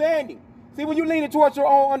understanding. See, when you lean towards your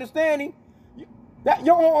own understanding,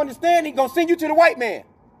 your own understanding gonna send you to the white man.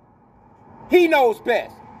 He knows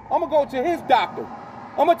best. I'm gonna go to his doctor.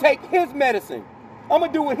 I'm gonna take his medicine. I'm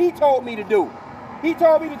gonna do what he told me to do. He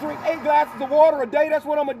told me to drink 8 glasses of water a day. That's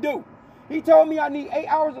what I'm gonna do. He told me I need 8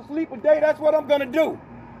 hours of sleep a day. That's what I'm gonna do.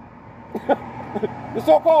 The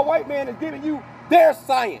so-called white man is giving you their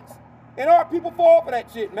science. And our people fall for that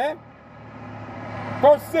shit, man.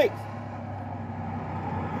 Verse 6.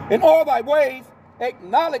 In all thy ways,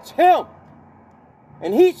 acknowledge him,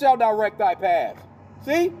 and he shall direct thy paths.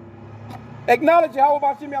 See? Acknowledge Yahweh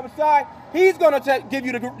Bashim Yahushai. He's going to give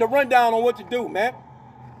you the rundown on what to do, man.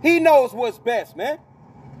 He knows what's best, man.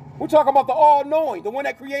 We're talking about the all-knowing, the one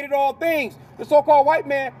that created all things. The so-called white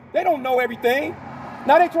man, they don't know everything.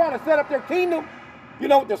 Now they're trying to set up their kingdom, you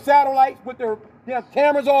know, with their satellites, with their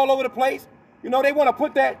cameras all over the place. You know, they want to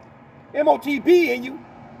put that MOTB in you.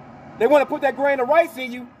 They want to put that grain of rice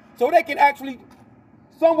in you so they can actually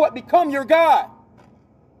somewhat become your God.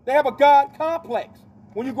 They have a God complex.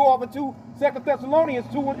 When you go off into 2 Thessalonians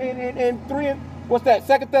 2 and 3, and what's that?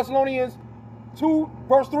 2 Thessalonians 2,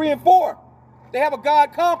 verse 3 and 4. They have a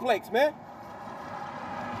God complex, man.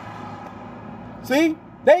 See?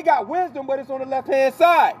 They got wisdom, but it's on the left-hand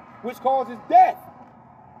side, which causes death.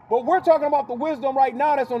 But we're talking about the wisdom right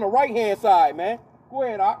now that's on the right-hand side, man. Go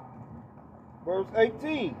ahead, Op. Verse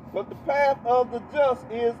 18. But the path of the just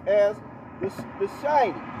is as the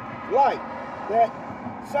shining light that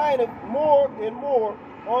shineth more and more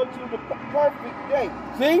unto the perfect day.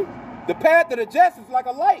 See? The path of the just is like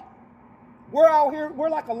a light. We're out here,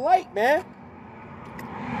 we're like a light, man.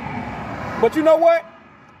 But you know what?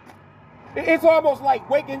 It's almost like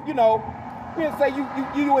waking, you know, let's say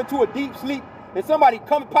you into a deep sleep and somebody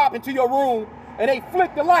come pop into your room and they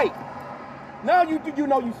flick the light. Now you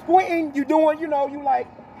know, you squinting, you doing, you know, you like,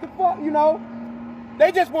 the fuck, you know.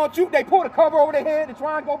 They just want you, they pull the cover over their head to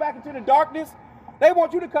try and go back into the darkness. They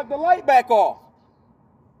want you to cut the light back off.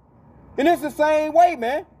 And it's the same way,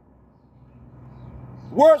 man.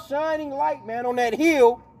 We're a shining light, man, on that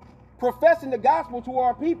hill, professing the gospel to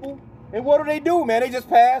our people. And what do, man? They just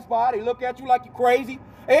pass by. They look at you like you're crazy.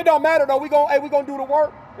 And it don't matter, though. We gonna do the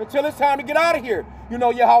work until it's time to get out of here. You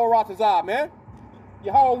know, Yahweh Ratazah, man.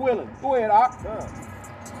 Yahweh willing. Go ahead, Ak.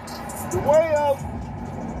 The way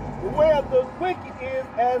of the wicked is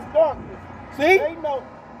as darkness. See? They know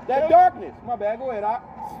that darkness. My bad. Go ahead, Ak.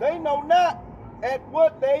 They know not at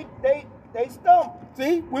what they stumble.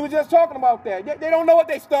 See? We were just talking about that. They don't know what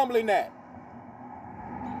they stumbling at.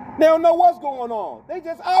 They don't know what's going on. They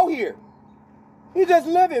just out here. He's just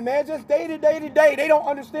living, man, just day to day to day. They don't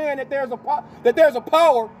understand that there's a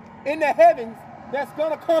power in the heavens that's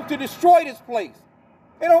gonna come to destroy this place.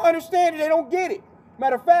 They don't understand it. They don't get it.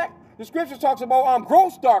 Matter of fact, the scripture talks about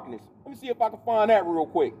gross darkness. Let me see if I can find that real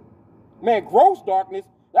quick. Man, gross darkness,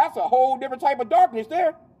 that's a whole different type of darkness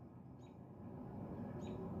there.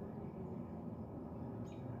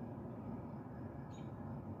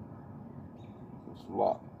 It's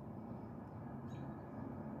locked.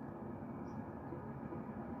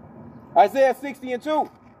 Isaiah 60:2.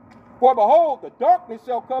 For behold, the darkness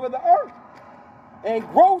shall cover the earth, and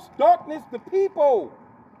gross darkness the people.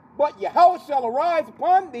 But Yahweh shall arise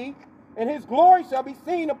upon thee, and his glory shall be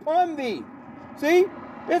seen upon thee. See?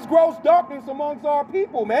 It's gross darkness amongst our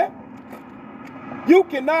people, man. You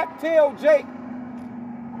cannot tell Jake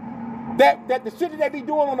that the shit that they be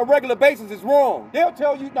doing on a regular basis is wrong. They'll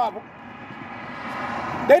tell you not.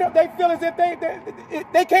 They feel as if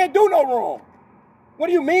they can't do no wrong. What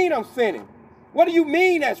do you mean I'm sinning? What do you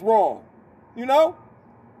mean that's wrong? You know?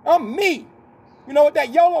 I'm me. You know, with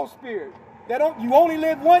that YOLO spirit. You only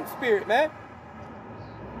live one spirit, man.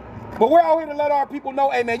 But we're out here to let our people know,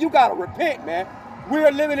 hey, man, you got to repent, man. We're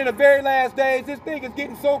living in the very last days. This thing is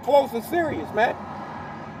getting so close and serious, man.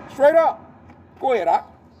 Straight up. Go ahead, Ak.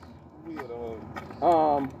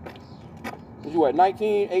 Was you at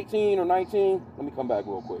 19, 18, or 19? Let me come back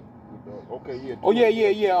real quick. Okay, yeah. Oh,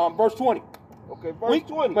 yeah. Verse 20. Okay, verse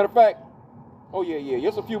 20. Matter of fact,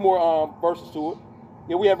 there's a few more verses to it.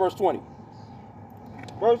 Yeah, we have verse 20.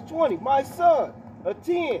 Verse 20, my son,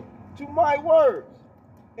 attend to my words,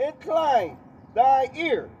 incline thy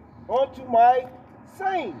ear unto my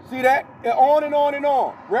sayings. See that? And on and on and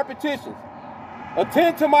on. Repetitions.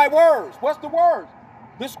 Attend to my words. What's the words?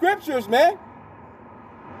 The scriptures, man.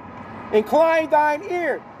 Incline thine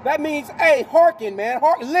ear. That means, hey, hearken, man.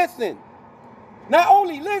 Listen. Not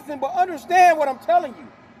only listen, but understand what I'm telling you.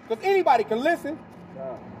 Because anybody can listen.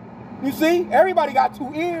 You see, everybody got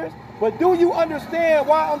two ears. But do you understand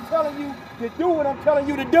why I'm telling you to do what I'm telling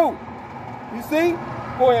you to do? You see?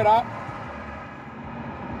 Go ahead, Ak.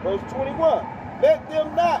 Verse 21. Let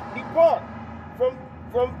them not depart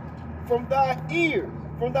from thy ears,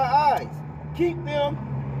 from thy eyes. Keep them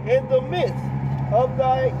in the midst of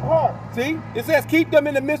thy heart. See? It says keep them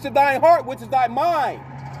in the midst of thy heart, which is thy mind.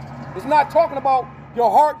 It's not talking about your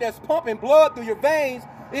heart that's pumping blood through your veins.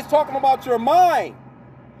 It's talking about your mind.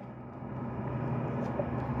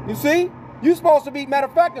 You see? You're supposed to be, matter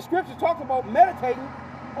of fact, the scripture talks about meditating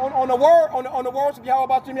on the words of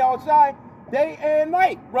Yahweh H.I.M Yahushai day and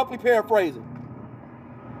night, roughly paraphrasing.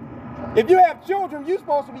 If you have children, you're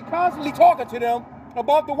supposed to be constantly talking to them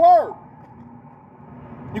about the word.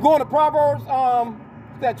 You go into Proverbs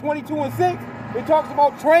 22:6, it talks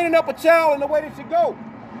about training up a child in the way they should go.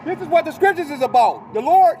 This is what the scriptures is about. The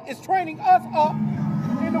Lord is training us up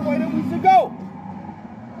in the way that we should go.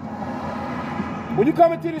 When you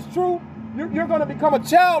come into this truth, you're going to become a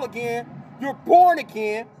child again. You're born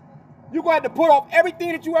again. You're going to have to put off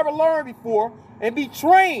everything that you ever learned before and be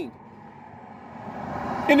trained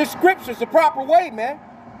in the scriptures the proper way, man.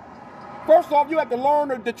 First off, you have to learn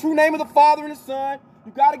the true name of the Father and the Son.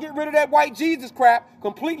 You got to get rid of that white Jesus crap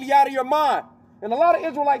completely out of your mind. And a lot of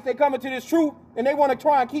Israelites, they come into this truth and they want to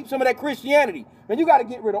try and keep some of that Christianity. And you got to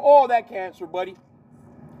get rid of all that cancer, buddy.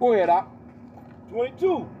 Go ahead, Ak.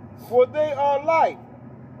 22. For they are life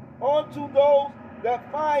unto those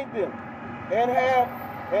that find them, and have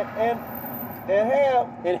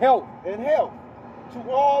health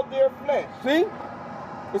to all their flesh. See?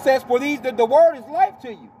 It says, for these, the word is life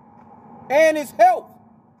to you, and it's health.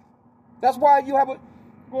 That's why you have what's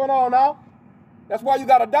going on now. That's why you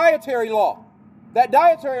got a dietary law. That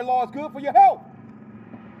dietary law is good for your health.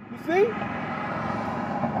 You see?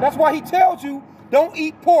 That's why he tells you, don't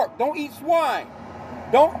eat pork, don't eat swine.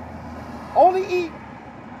 Don't only eat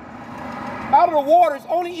out of the waters,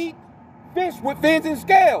 only eat fish with fins and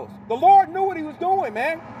scales. The Lord knew what he was doing,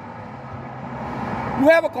 man. You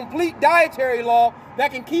have a complete dietary law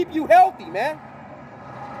that can keep you healthy, man.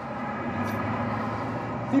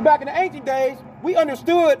 See, back in the ancient days, we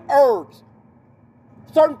understood herbs,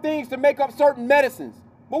 certain things to make up certain medicines.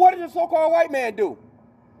 But what did the so-called white man do?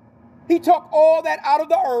 He took all that out of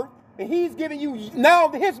the earth, and he's giving you now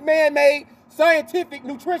his man-made scientific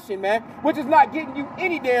nutrition, man, which is not getting you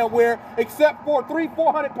any damn where except for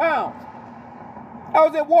 300-400 pounds. I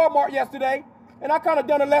was at Walmart yesterday, and I kind of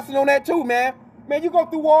done a lesson on that too, man. Man, you go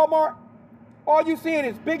through Walmart, all you seeing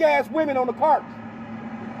is big-ass women on the carts.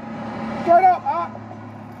 Straight up,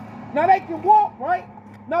 now they can walk, right?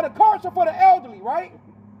 Now the carts are for the elderly, right?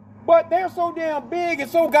 But they're so damn big and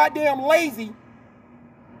so goddamn lazy.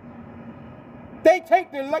 They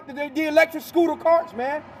take the electric scooter carts,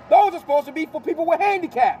 man. Those are supposed to be for people with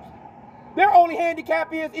handicaps. Their only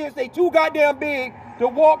handicap is they too goddamn big to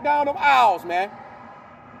walk down them aisles, man.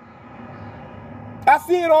 I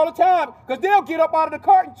see it all the time because they'll get up out of the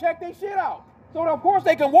cart and check their shit out. So of course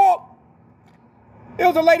they can walk. It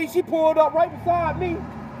was a lady, she pulled up right beside me.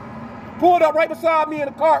 Pulled up right beside me in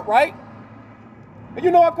the cart, right? And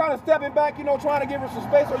you know, I'm kind of stepping back, you know, trying to give her some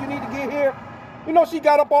space, so you need to get here. You know, she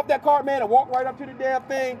got up off that cart, man, and walked right up to the damn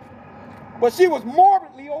thing. But she was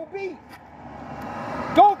morbidly obese.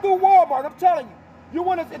 Go through Walmart, I'm telling you. You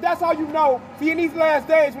want to, that's how you know. See, in these last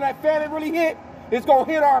days, when that famine really hit, it's going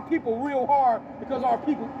to hit our people real hard because our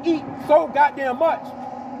people eat so goddamn much.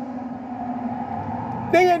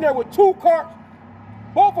 They in there with 2 carts,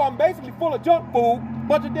 both of them basically full of junk food,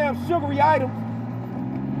 bunch of damn sugary items.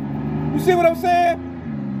 You see what I'm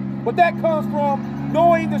saying? But that comes from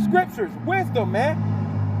knowing the scriptures. Wisdom, man.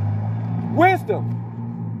 Wisdom.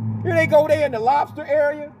 Here they go, they in the lobster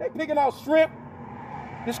area. They picking out shrimp.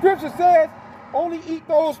 The scripture says, only eat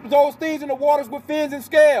those things in the waters with fins and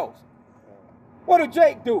scales. What did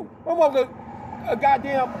Jake do? A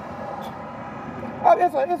goddamn,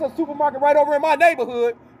 it's a supermarket right over in my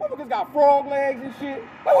neighborhood. Motherfuckers got frog legs and shit.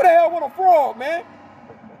 Like, who the hell want a frog, man?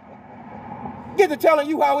 Get to telling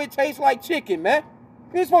you how it tastes like chicken, man.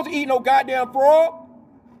 You ain't supposed to eat no goddamn frog.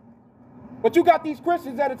 But you got these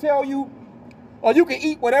Christians that'll tell you, you can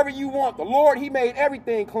eat whatever you want. The Lord, he made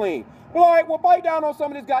everything clean. Well, all right, well, bite down on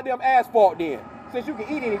some of this goddamn asphalt then. Since you can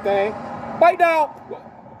eat anything. Bite down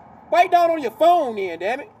on your phone then,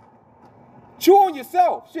 damn it. Chew on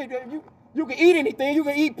yourself. Shit, you can eat anything. You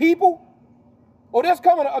can eat people. Oh, there's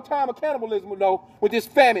coming a time of cannibalism, though, with this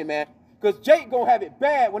famine, man. Because Jake gonna have it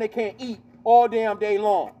bad when they can't eat all damn day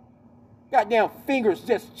long. Goddamn fingers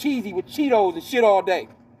just cheesy with Cheetos and shit all day.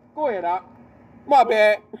 Go ahead, Doc. My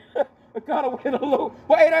bad. I kind of went a little.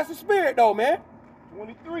 But hey, that's the spirit, though, man.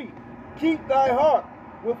 23. Keep thy heart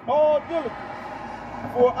with all diligence,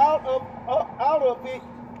 for out of it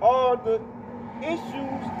are the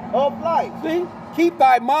issues of life. See? Keep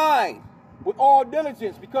thy mind with all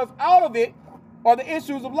diligence, because out of it are the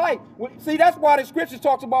issues of life. See, that's why the scriptures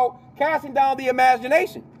talks about casting down the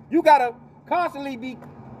imagination. You got to constantly be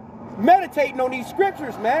meditating on these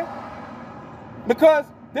scriptures, man. Because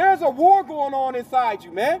there's a war going on inside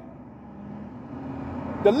you, man.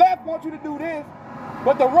 The left wants you to do this,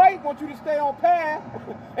 but the right wants you to stay on path.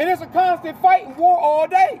 And it's a constant fight and war all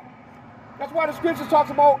day. That's why the scriptures talks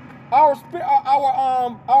about our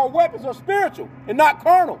weapons are spiritual and not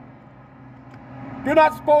carnal. You're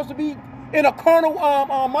not supposed to be in a carnal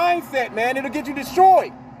mindset, man. It'll get you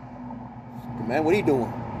destroyed. Man, what he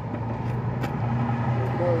doing?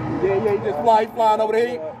 Yeah, he just flying over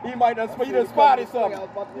there. He might have spotted something.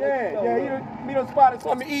 He done spotted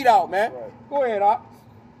something to eat out, man. Right. Go ahead, Doc.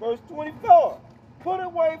 Verse 24. Put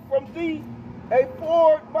away from thee a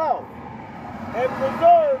forward mouth, and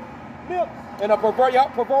preserve lips. And a perverse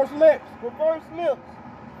lips. Perverse lips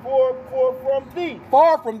for from thee.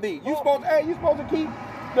 Far from thee. You supposed to keep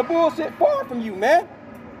the bullshit far from you, man.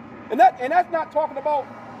 And that's not talking about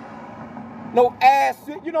no ass.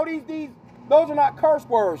 You know, those are not curse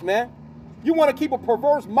words, man. You want to keep a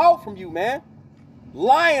perverse mouth from you, man.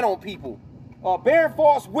 Lying on people, bearing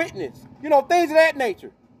false witness, you know, things of that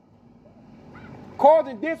nature.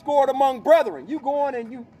 Causing discord among brethren. You going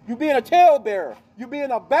and you being a talebearer. You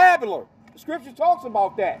being a babbler. The scripture talks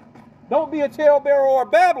about that. Don't be a talebearer or a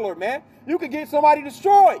babbler, man. You could get somebody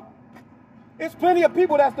destroyed. There's plenty of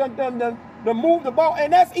people that's done moved the ball,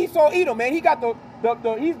 and that's Esau Edom, man. He got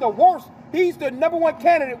he's the worst. He's the #1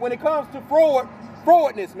 candidate when it comes to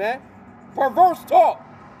forwardness, man. Perverse talk.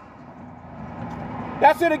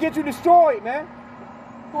 That's it'll get you destroyed, man.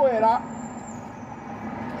 Go ahead, Doc.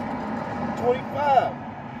 25.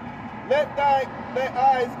 Let thy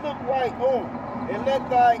eyes look right on, and let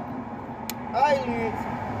thy eyelids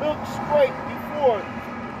look straight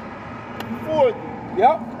before thee.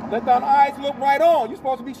 Yep. Let thine eyes look right on. You're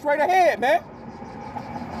supposed to be straight ahead, man.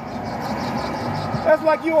 That's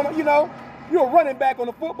like you're a running back on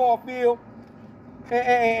the football field,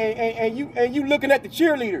 and you looking at the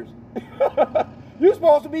cheerleaders. You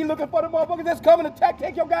supposed to be looking for the motherfuckers that's coming to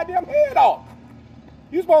take your goddamn head off.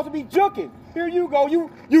 You supposed to be juking. Here you go.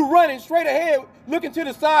 You running straight ahead, looking to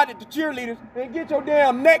the side at the cheerleaders and get your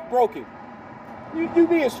damn neck broken. You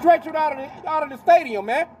being stretched out of the stadium,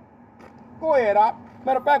 man. Go ahead, Op.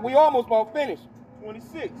 Matter of fact, we almost about finished.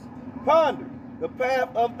 26. Ponder the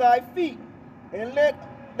path of thy feet, and let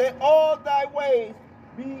all thy ways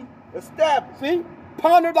be established. See?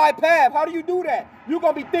 Ponder thy path. How do you do that? You're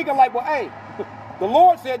going to be thinking like, well, hey, the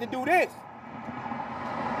Lord said to do this.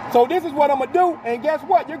 So this is what I'm going to do. And guess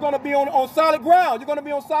what? You're going to be on solid ground. You're going to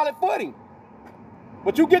be on solid footing.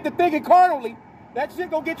 But you get to thinking carnally, that shit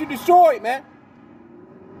going to get you destroyed, man.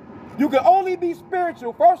 You can only be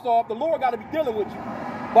spiritual. First off, the Lord got to be dealing with you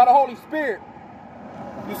by the Holy Spirit.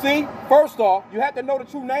 You see? First off, you have to know the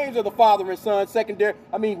true names of the Father and Son. Secondary,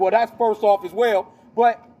 well, that's first off as well.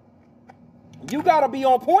 But you got to be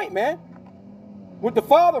on point, man. With the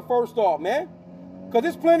Father first off, man. Because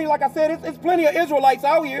it's plenty, like I said, it's plenty of Israelites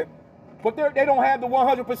out here. But they don't have the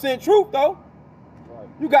 100% truth, though. Right.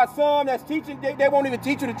 You got some that's teaching, they won't even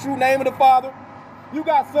teach you the true name of the Father. You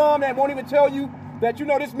got some that won't even tell you that,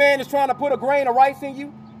 this man is trying to put a grain of rice in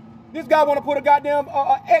you. This guy want to put a goddamn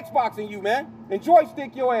Xbox in you, man. And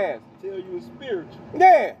joystick your ass. Tell you it's spiritual.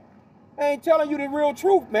 Yeah. I ain't telling you the real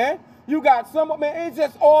truth, man. You got some, man, it's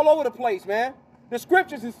just all over the place, man. The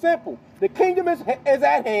scriptures is simple. The kingdom is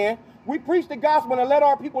at hand. We preach the gospel and let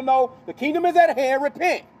our people know the kingdom is at hand.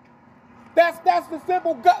 Repent. That's the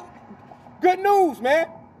simple good news, man.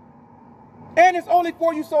 And it's only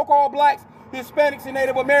for you so-called blacks, Hispanics, and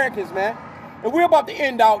Native Americans, man. And we're about to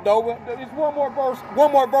end out, though. There's one more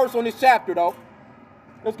verse on this chapter, though.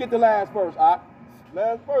 Let's get the last verse, all right?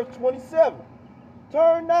 Last verse, 27.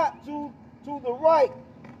 Turn not to the right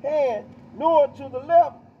hand, nor to the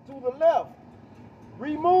left.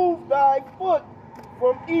 Remove thy foot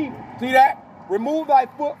from evil. See that? Remove thy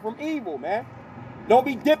foot from evil, man. Don't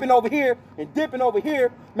be dipping over here and dipping over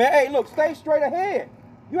here. Man, hey, look, stay straight ahead.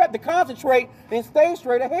 You have to concentrate and stay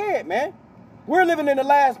straight ahead, man. We're living in the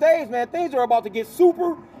last days, man. Things are about to get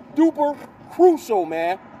super duper crucial,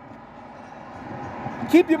 man.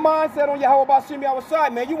 Keep your mindset on Yahweh Bashim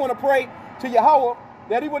Yahushai, man. You want to pray to Yahweh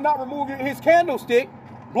that he would not remove his candlestick,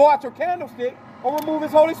 blow out your candlestick, or remove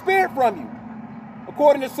his Holy Spirit from you.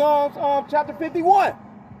 According to Psalms chapter 51.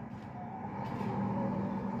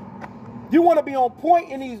 You want to be on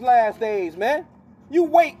point in these last days, man. You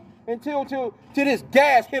wait until this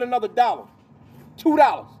gas hit another $1,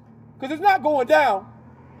 $2. Because it's not going down.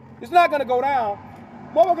 It's not going to go down.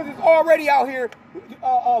 Motherfuckers is already out here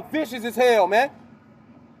vicious as hell, man.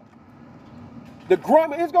 It's going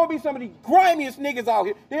to be some of the grimiest niggas out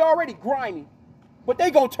here. They already grimy. But they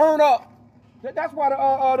going to turn up. That's why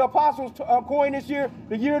the apostles coined this year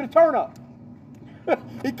the year to turn up.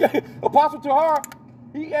 Apostle Tahar,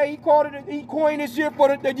 he coined this year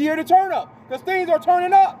for the year to turn up. Because things are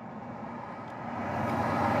turning up.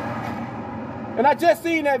 And I just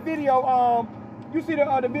seen that video. You see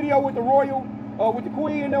the video with the royal, with the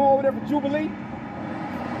queen and them over there for Jubilee?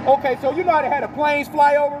 Okay, so you know how they had the planes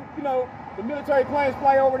fly over? You know, the military planes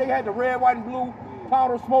fly over. They had the red, white, and blue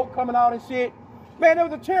powder smoke coming out and shit. Man, there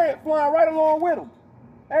was a chariot flying right along with them.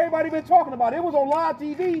 Everybody been talking about it. It was on live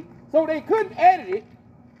TV, so they couldn't edit it.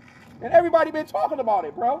 And everybody been talking about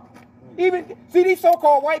it, bro. Even, see, these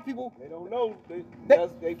so-called white people. They don't know.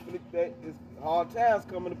 It's hard times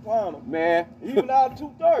coming upon them. Man. Even out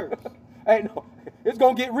 2/3. Hey, no, it's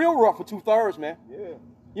going to get real rough for 2/3, man. Yeah.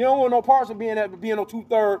 You don't want no parts of being on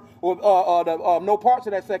 2/3 or no parts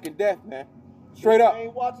of that second death, man. Straight up. You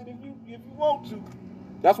ain't watching if you want to.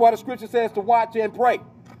 That's why the scripture says to watch and pray.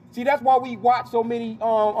 See, that's why we watch so many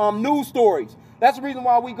news stories. That's the reason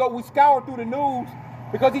why we scour through the news,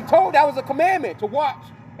 because he told that was a commandment to watch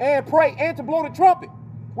and pray and to blow the trumpet.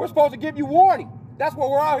 We're supposed to give you warning. That's what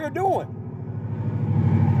we're out here doing.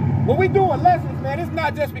 When we doing lessons, man, it's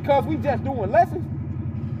not just because we just doing lessons.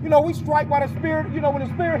 You know, we strike by the Spirit. You know, when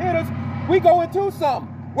the Spirit hit us, we go into something.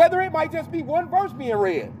 Whether it might just be one verse being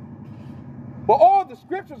read. But all the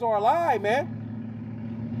scriptures are alive, man.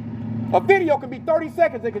 A video can be 30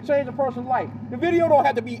 seconds. It can change a person's life. The video don't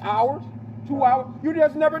have to be hours, 2 hours. You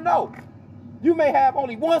just never know. You may have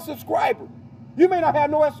only one subscriber. You may not have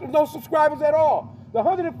no subscribers at all. The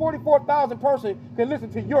 144,000 person can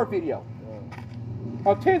listen to your video.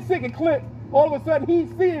 A 10-second clip, all of a sudden he's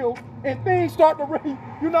sealed and things start to really,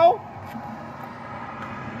 you know.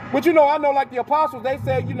 But you know, I know like the apostles, they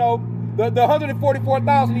said, you know, the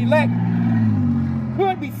 144,000 elect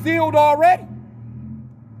could be sealed already.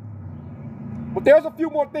 But there's a few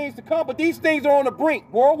more things to come, but these things are on the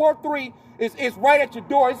brink. World War III is right at your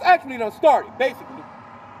door. It's actually done started, basically.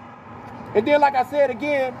 And then, like I said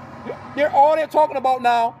again, all they're talking about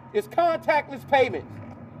now is contactless payments.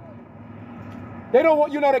 They don't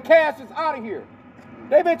want, the cash is out of here.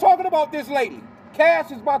 They've been talking about this lately.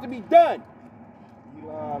 Cash is about to be done.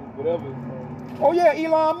 Elon, whatever his name. Oh yeah,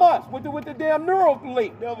 Elon Musk with the damn neural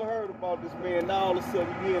link. Never heard about this man. Now all of a sudden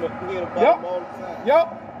you hear about him all the time.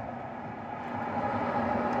 Yep.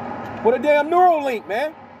 With a damn neural link,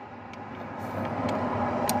 man.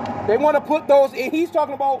 They want to put those. And he's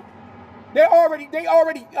talking about. They already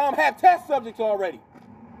have test subjects already.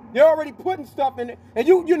 They're already putting stuff in it. And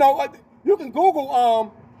you can Google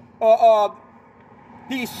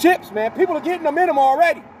these chips, man. People are getting them in them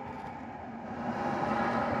already.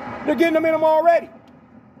 They're getting them in them already.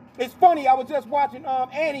 It's funny, I was just watching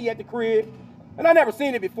Annie at the crib, and I never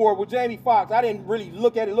seen it before with Jamie Foxx. I didn't really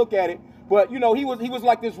look at it. But he was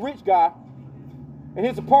like this rich guy in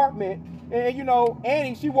his apartment. And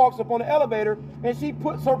Annie, she walks up on the elevator and she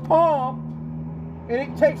puts her palm, and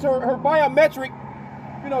it takes her biometric,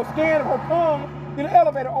 scan of her palm, then the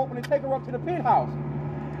elevator open and take her up to the penthouse.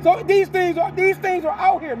 So these things are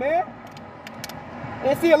out here, man.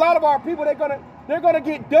 And see, a lot of our people, they're gonna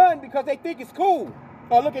get done because they think it's cool.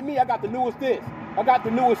 Oh, look at me, I got the newest this, I got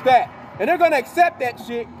the newest that. And they're gonna accept that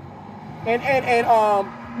shit. And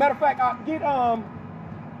matter of fact,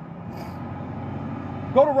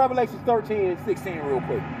 go to Revelation 13 and 16 real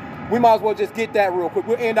quick. We might as well just get that real quick.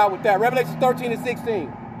 We'll end out with that. Revelation 13 and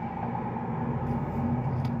 16.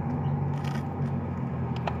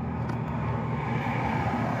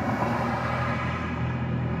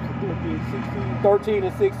 13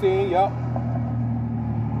 and 16, yep.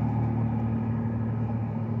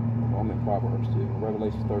 I'm in Proverbs too.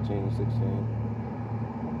 Revelation 13 and 16.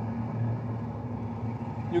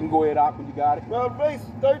 You can go ahead, Ak, when you got it.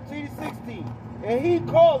 Revelation 13 and 16. And he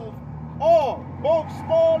calleth all, both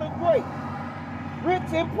small and great,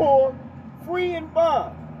 rich and poor, free and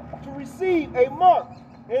bond, to receive a mark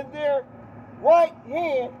in their right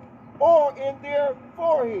hand or in their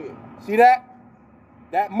forehead. See that?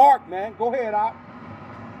 That mark, man. Go ahead, Ak.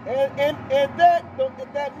 And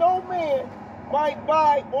that no man might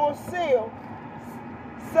buy or sell,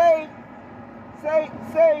 save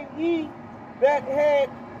he that had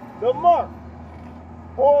the mark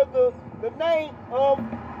or the name of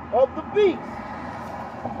the beast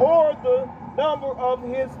or the number of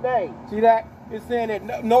his name. See that? It's saying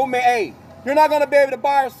that no man, hey, you're not going to be able to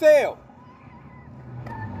buy or sell.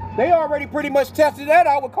 They already pretty much tested that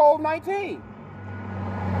out with COVID-19.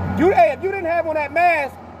 If you didn't have on that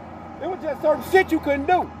mask, it was just certain shit you couldn't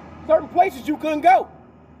do. Certain places you couldn't go.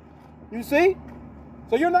 You see?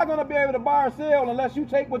 So you're not going to be able to buy or sell unless you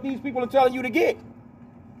take what these people are telling you to get.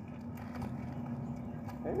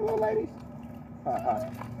 Hey, little ladies. All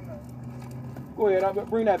right. Go ahead. I'll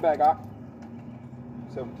bring that back, Ak.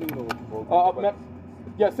 17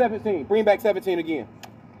 yeah, 17. Bring back 17 again.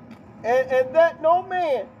 And that no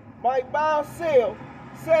man might buy or sell,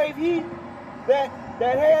 save he that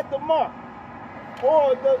had the mark,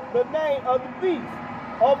 or the name of the beast,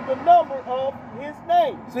 of the number of his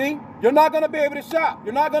name. See? You're not going to be able to shop.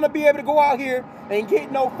 You're not going to be able to go out here and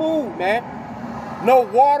get no food, man. No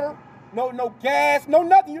water, no gas, no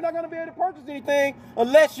nothing. You're not going to be able to purchase anything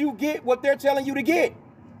unless you get what they're telling you to get.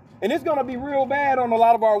 And it's going to be real bad on a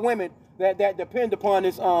lot of our women that depend upon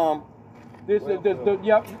this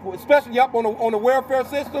especially on the welfare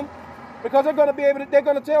system, because they're going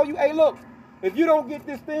to tell you, hey, look, if you don't get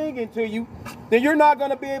this thing into you, then we're not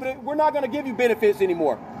going to give you benefits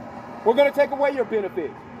anymore. We're going to take away your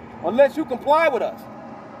benefits unless you comply with us.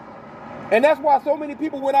 And that's why so many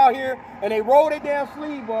people went out here and they rolled their damn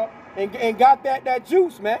sleeve up and got that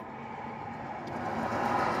juice, man.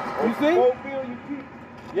 You see? 4 billion people.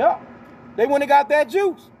 Yeah. They went and got that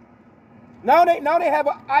juice. Now they have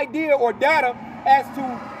an idea or data as to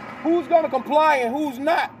who's going to comply and who's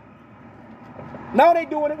not. Now they're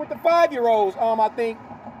doing it with the 5-year-olds, I think.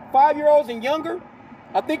 5-year-olds and younger.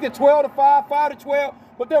 I think they're 12 to 5, 5 to 12.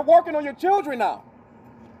 But they're working on your children now.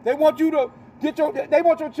 They want you to they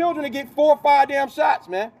want your children to get 4 or 5 damn shots,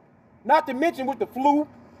 man. Not to mention with the flu.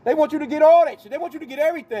 They want you to get all that shit. They want you to get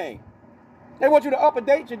everything. They want you to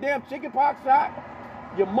up-a-date your damn chicken pox shot,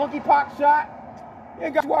 your monkey pox shot. They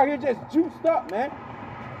got you out here just juiced up, man.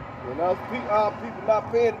 And us people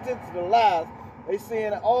not paying attention to the lies. They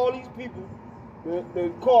saying that all these people they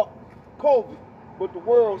caught COVID, but the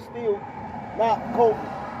world's still not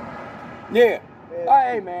COVID. Yeah.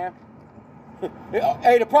 Hey, man.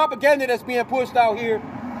 Hey, the propaganda that's being pushed out here,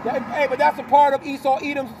 but that's a part of Esau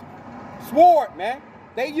Edom's sword, man.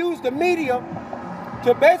 They use the media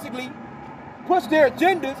to basically push their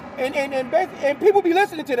agendas, and people be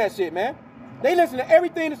listening to that shit, man. They listen to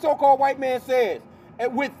everything the so-called white man says.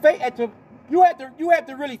 And with faith, you have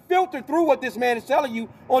to really filter through what this man is telling you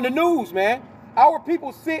on the news, man. Our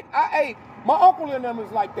people sit. Hey, my uncle and them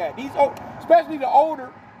is like that. These, especially the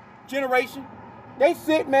older generation, they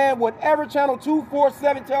sit, man. Whatever channel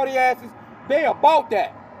 247 tell their asses, they about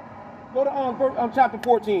that. Go to chapter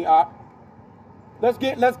 14. Let's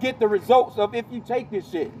get the results of if you take this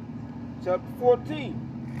shit. Chapter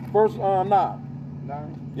 14, verse 9.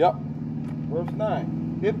 9. Yep. Verse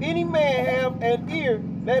 9. If any man have an ear,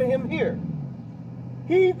 let him hear.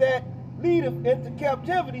 He that leadeth into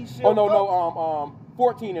captivity shall. Oh no,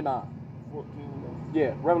 14 and 9. 14 and 9.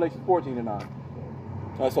 Yeah, Revelation 14 and 9.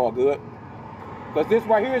 That's all good. Because this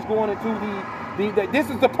right here is going into this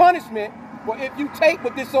is the punishment. But if you take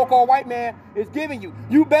what this so-called white man is giving you,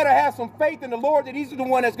 you better have some faith in the Lord that he's the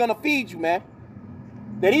one that's going to feed you, man.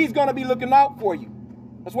 That he's going to be looking out for you.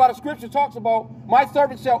 That's why the scripture talks about, my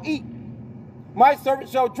servant shall eat. My servant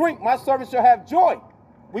shall drink. My servant shall have joy.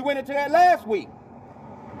 We went into that last week.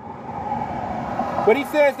 But he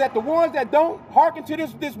says that the ones that don't hearken to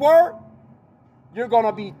this word, you're going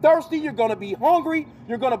to be thirsty. You're going to be hungry.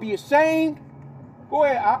 You're going to be ashamed. Go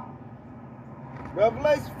ahead, Ak.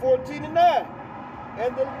 Revelation 14 and 9.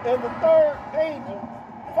 And the third angel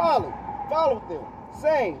followed them,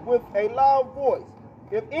 saying with a loud voice,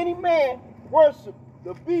 if any man worship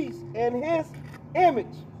the beast and his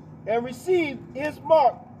image, and receive his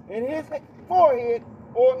mark in his forehead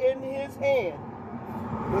or in his hand,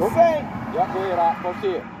 the same. Yeah, go ahead, Ak. Go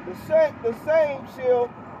see it. The same shall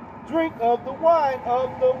drink of the wine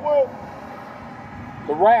of the world,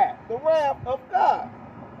 the wrath of God,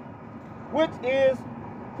 which is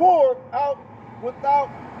poured out without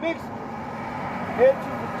mixture into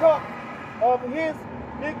the cup of his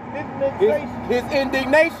indignation. His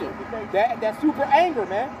indignation. That super anger,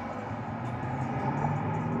 man.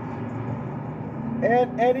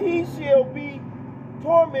 And he shall be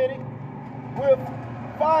tormented with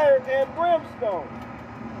fire and brimstone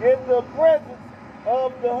in the presence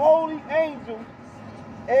of the holy angels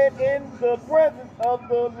and in the presence of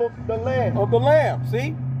the Lamb. Of the Lamb,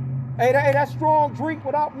 see? Hey, that strong drink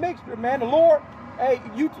without mixture, man. The Lord, hey,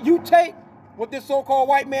 you take what this so-called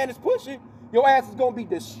white man is pushing, your ass is going to be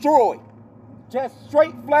destroyed. Just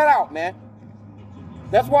straight flat out, man.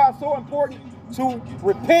 That's why it's so important to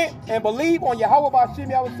repent and believe on Yahweh B'Shem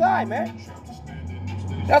Yahushai, man.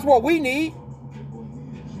 That's what we need.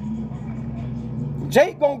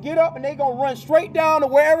 Jake gonna get up and they gonna run straight down to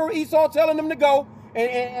wherever Esau telling them to go,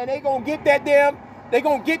 and they gonna get that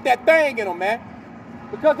thing in them, man.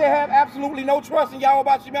 Because they have absolutely no trust in Yahweh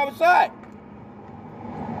B'Shem Yahushai.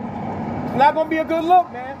 It's not gonna be a good look,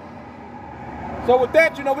 man. So with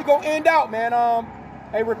that, we're gonna end out, man.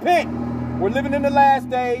 Hey, repent. We're living in the last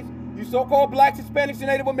days. You so-called blacks, Hispanics, and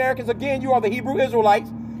Native Americans, again, you are the Hebrew Israelites.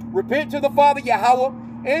 Repent to the Father Yahweh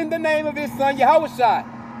in the name of his son Yahushai.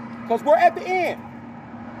 Because we're at the end.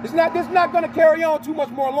 This is not going to carry on too much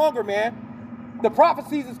more longer, man. The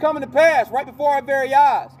prophecies is coming to pass right before our very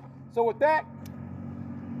eyes. So with that,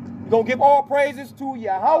 we're going to give all praises to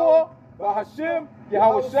Yahweh, B'Hashem,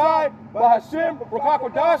 Yahushai, B'Hashem,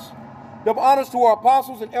 Rakakodash. Double honors to our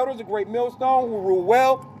apostles and elders of Great Millstone who rule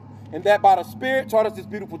well, and that by the Spirit taught us this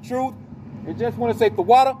beautiful truth. And just want to say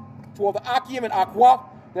Tawada to all the H.I.M and Akwaf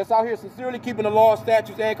that's out here sincerely keeping the laws,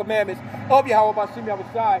 statutes, and commandments of Yahweh B'Shem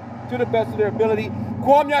Yahushai to the best of their ability.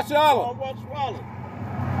 Kwam Yashalom.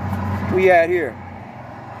 We at here.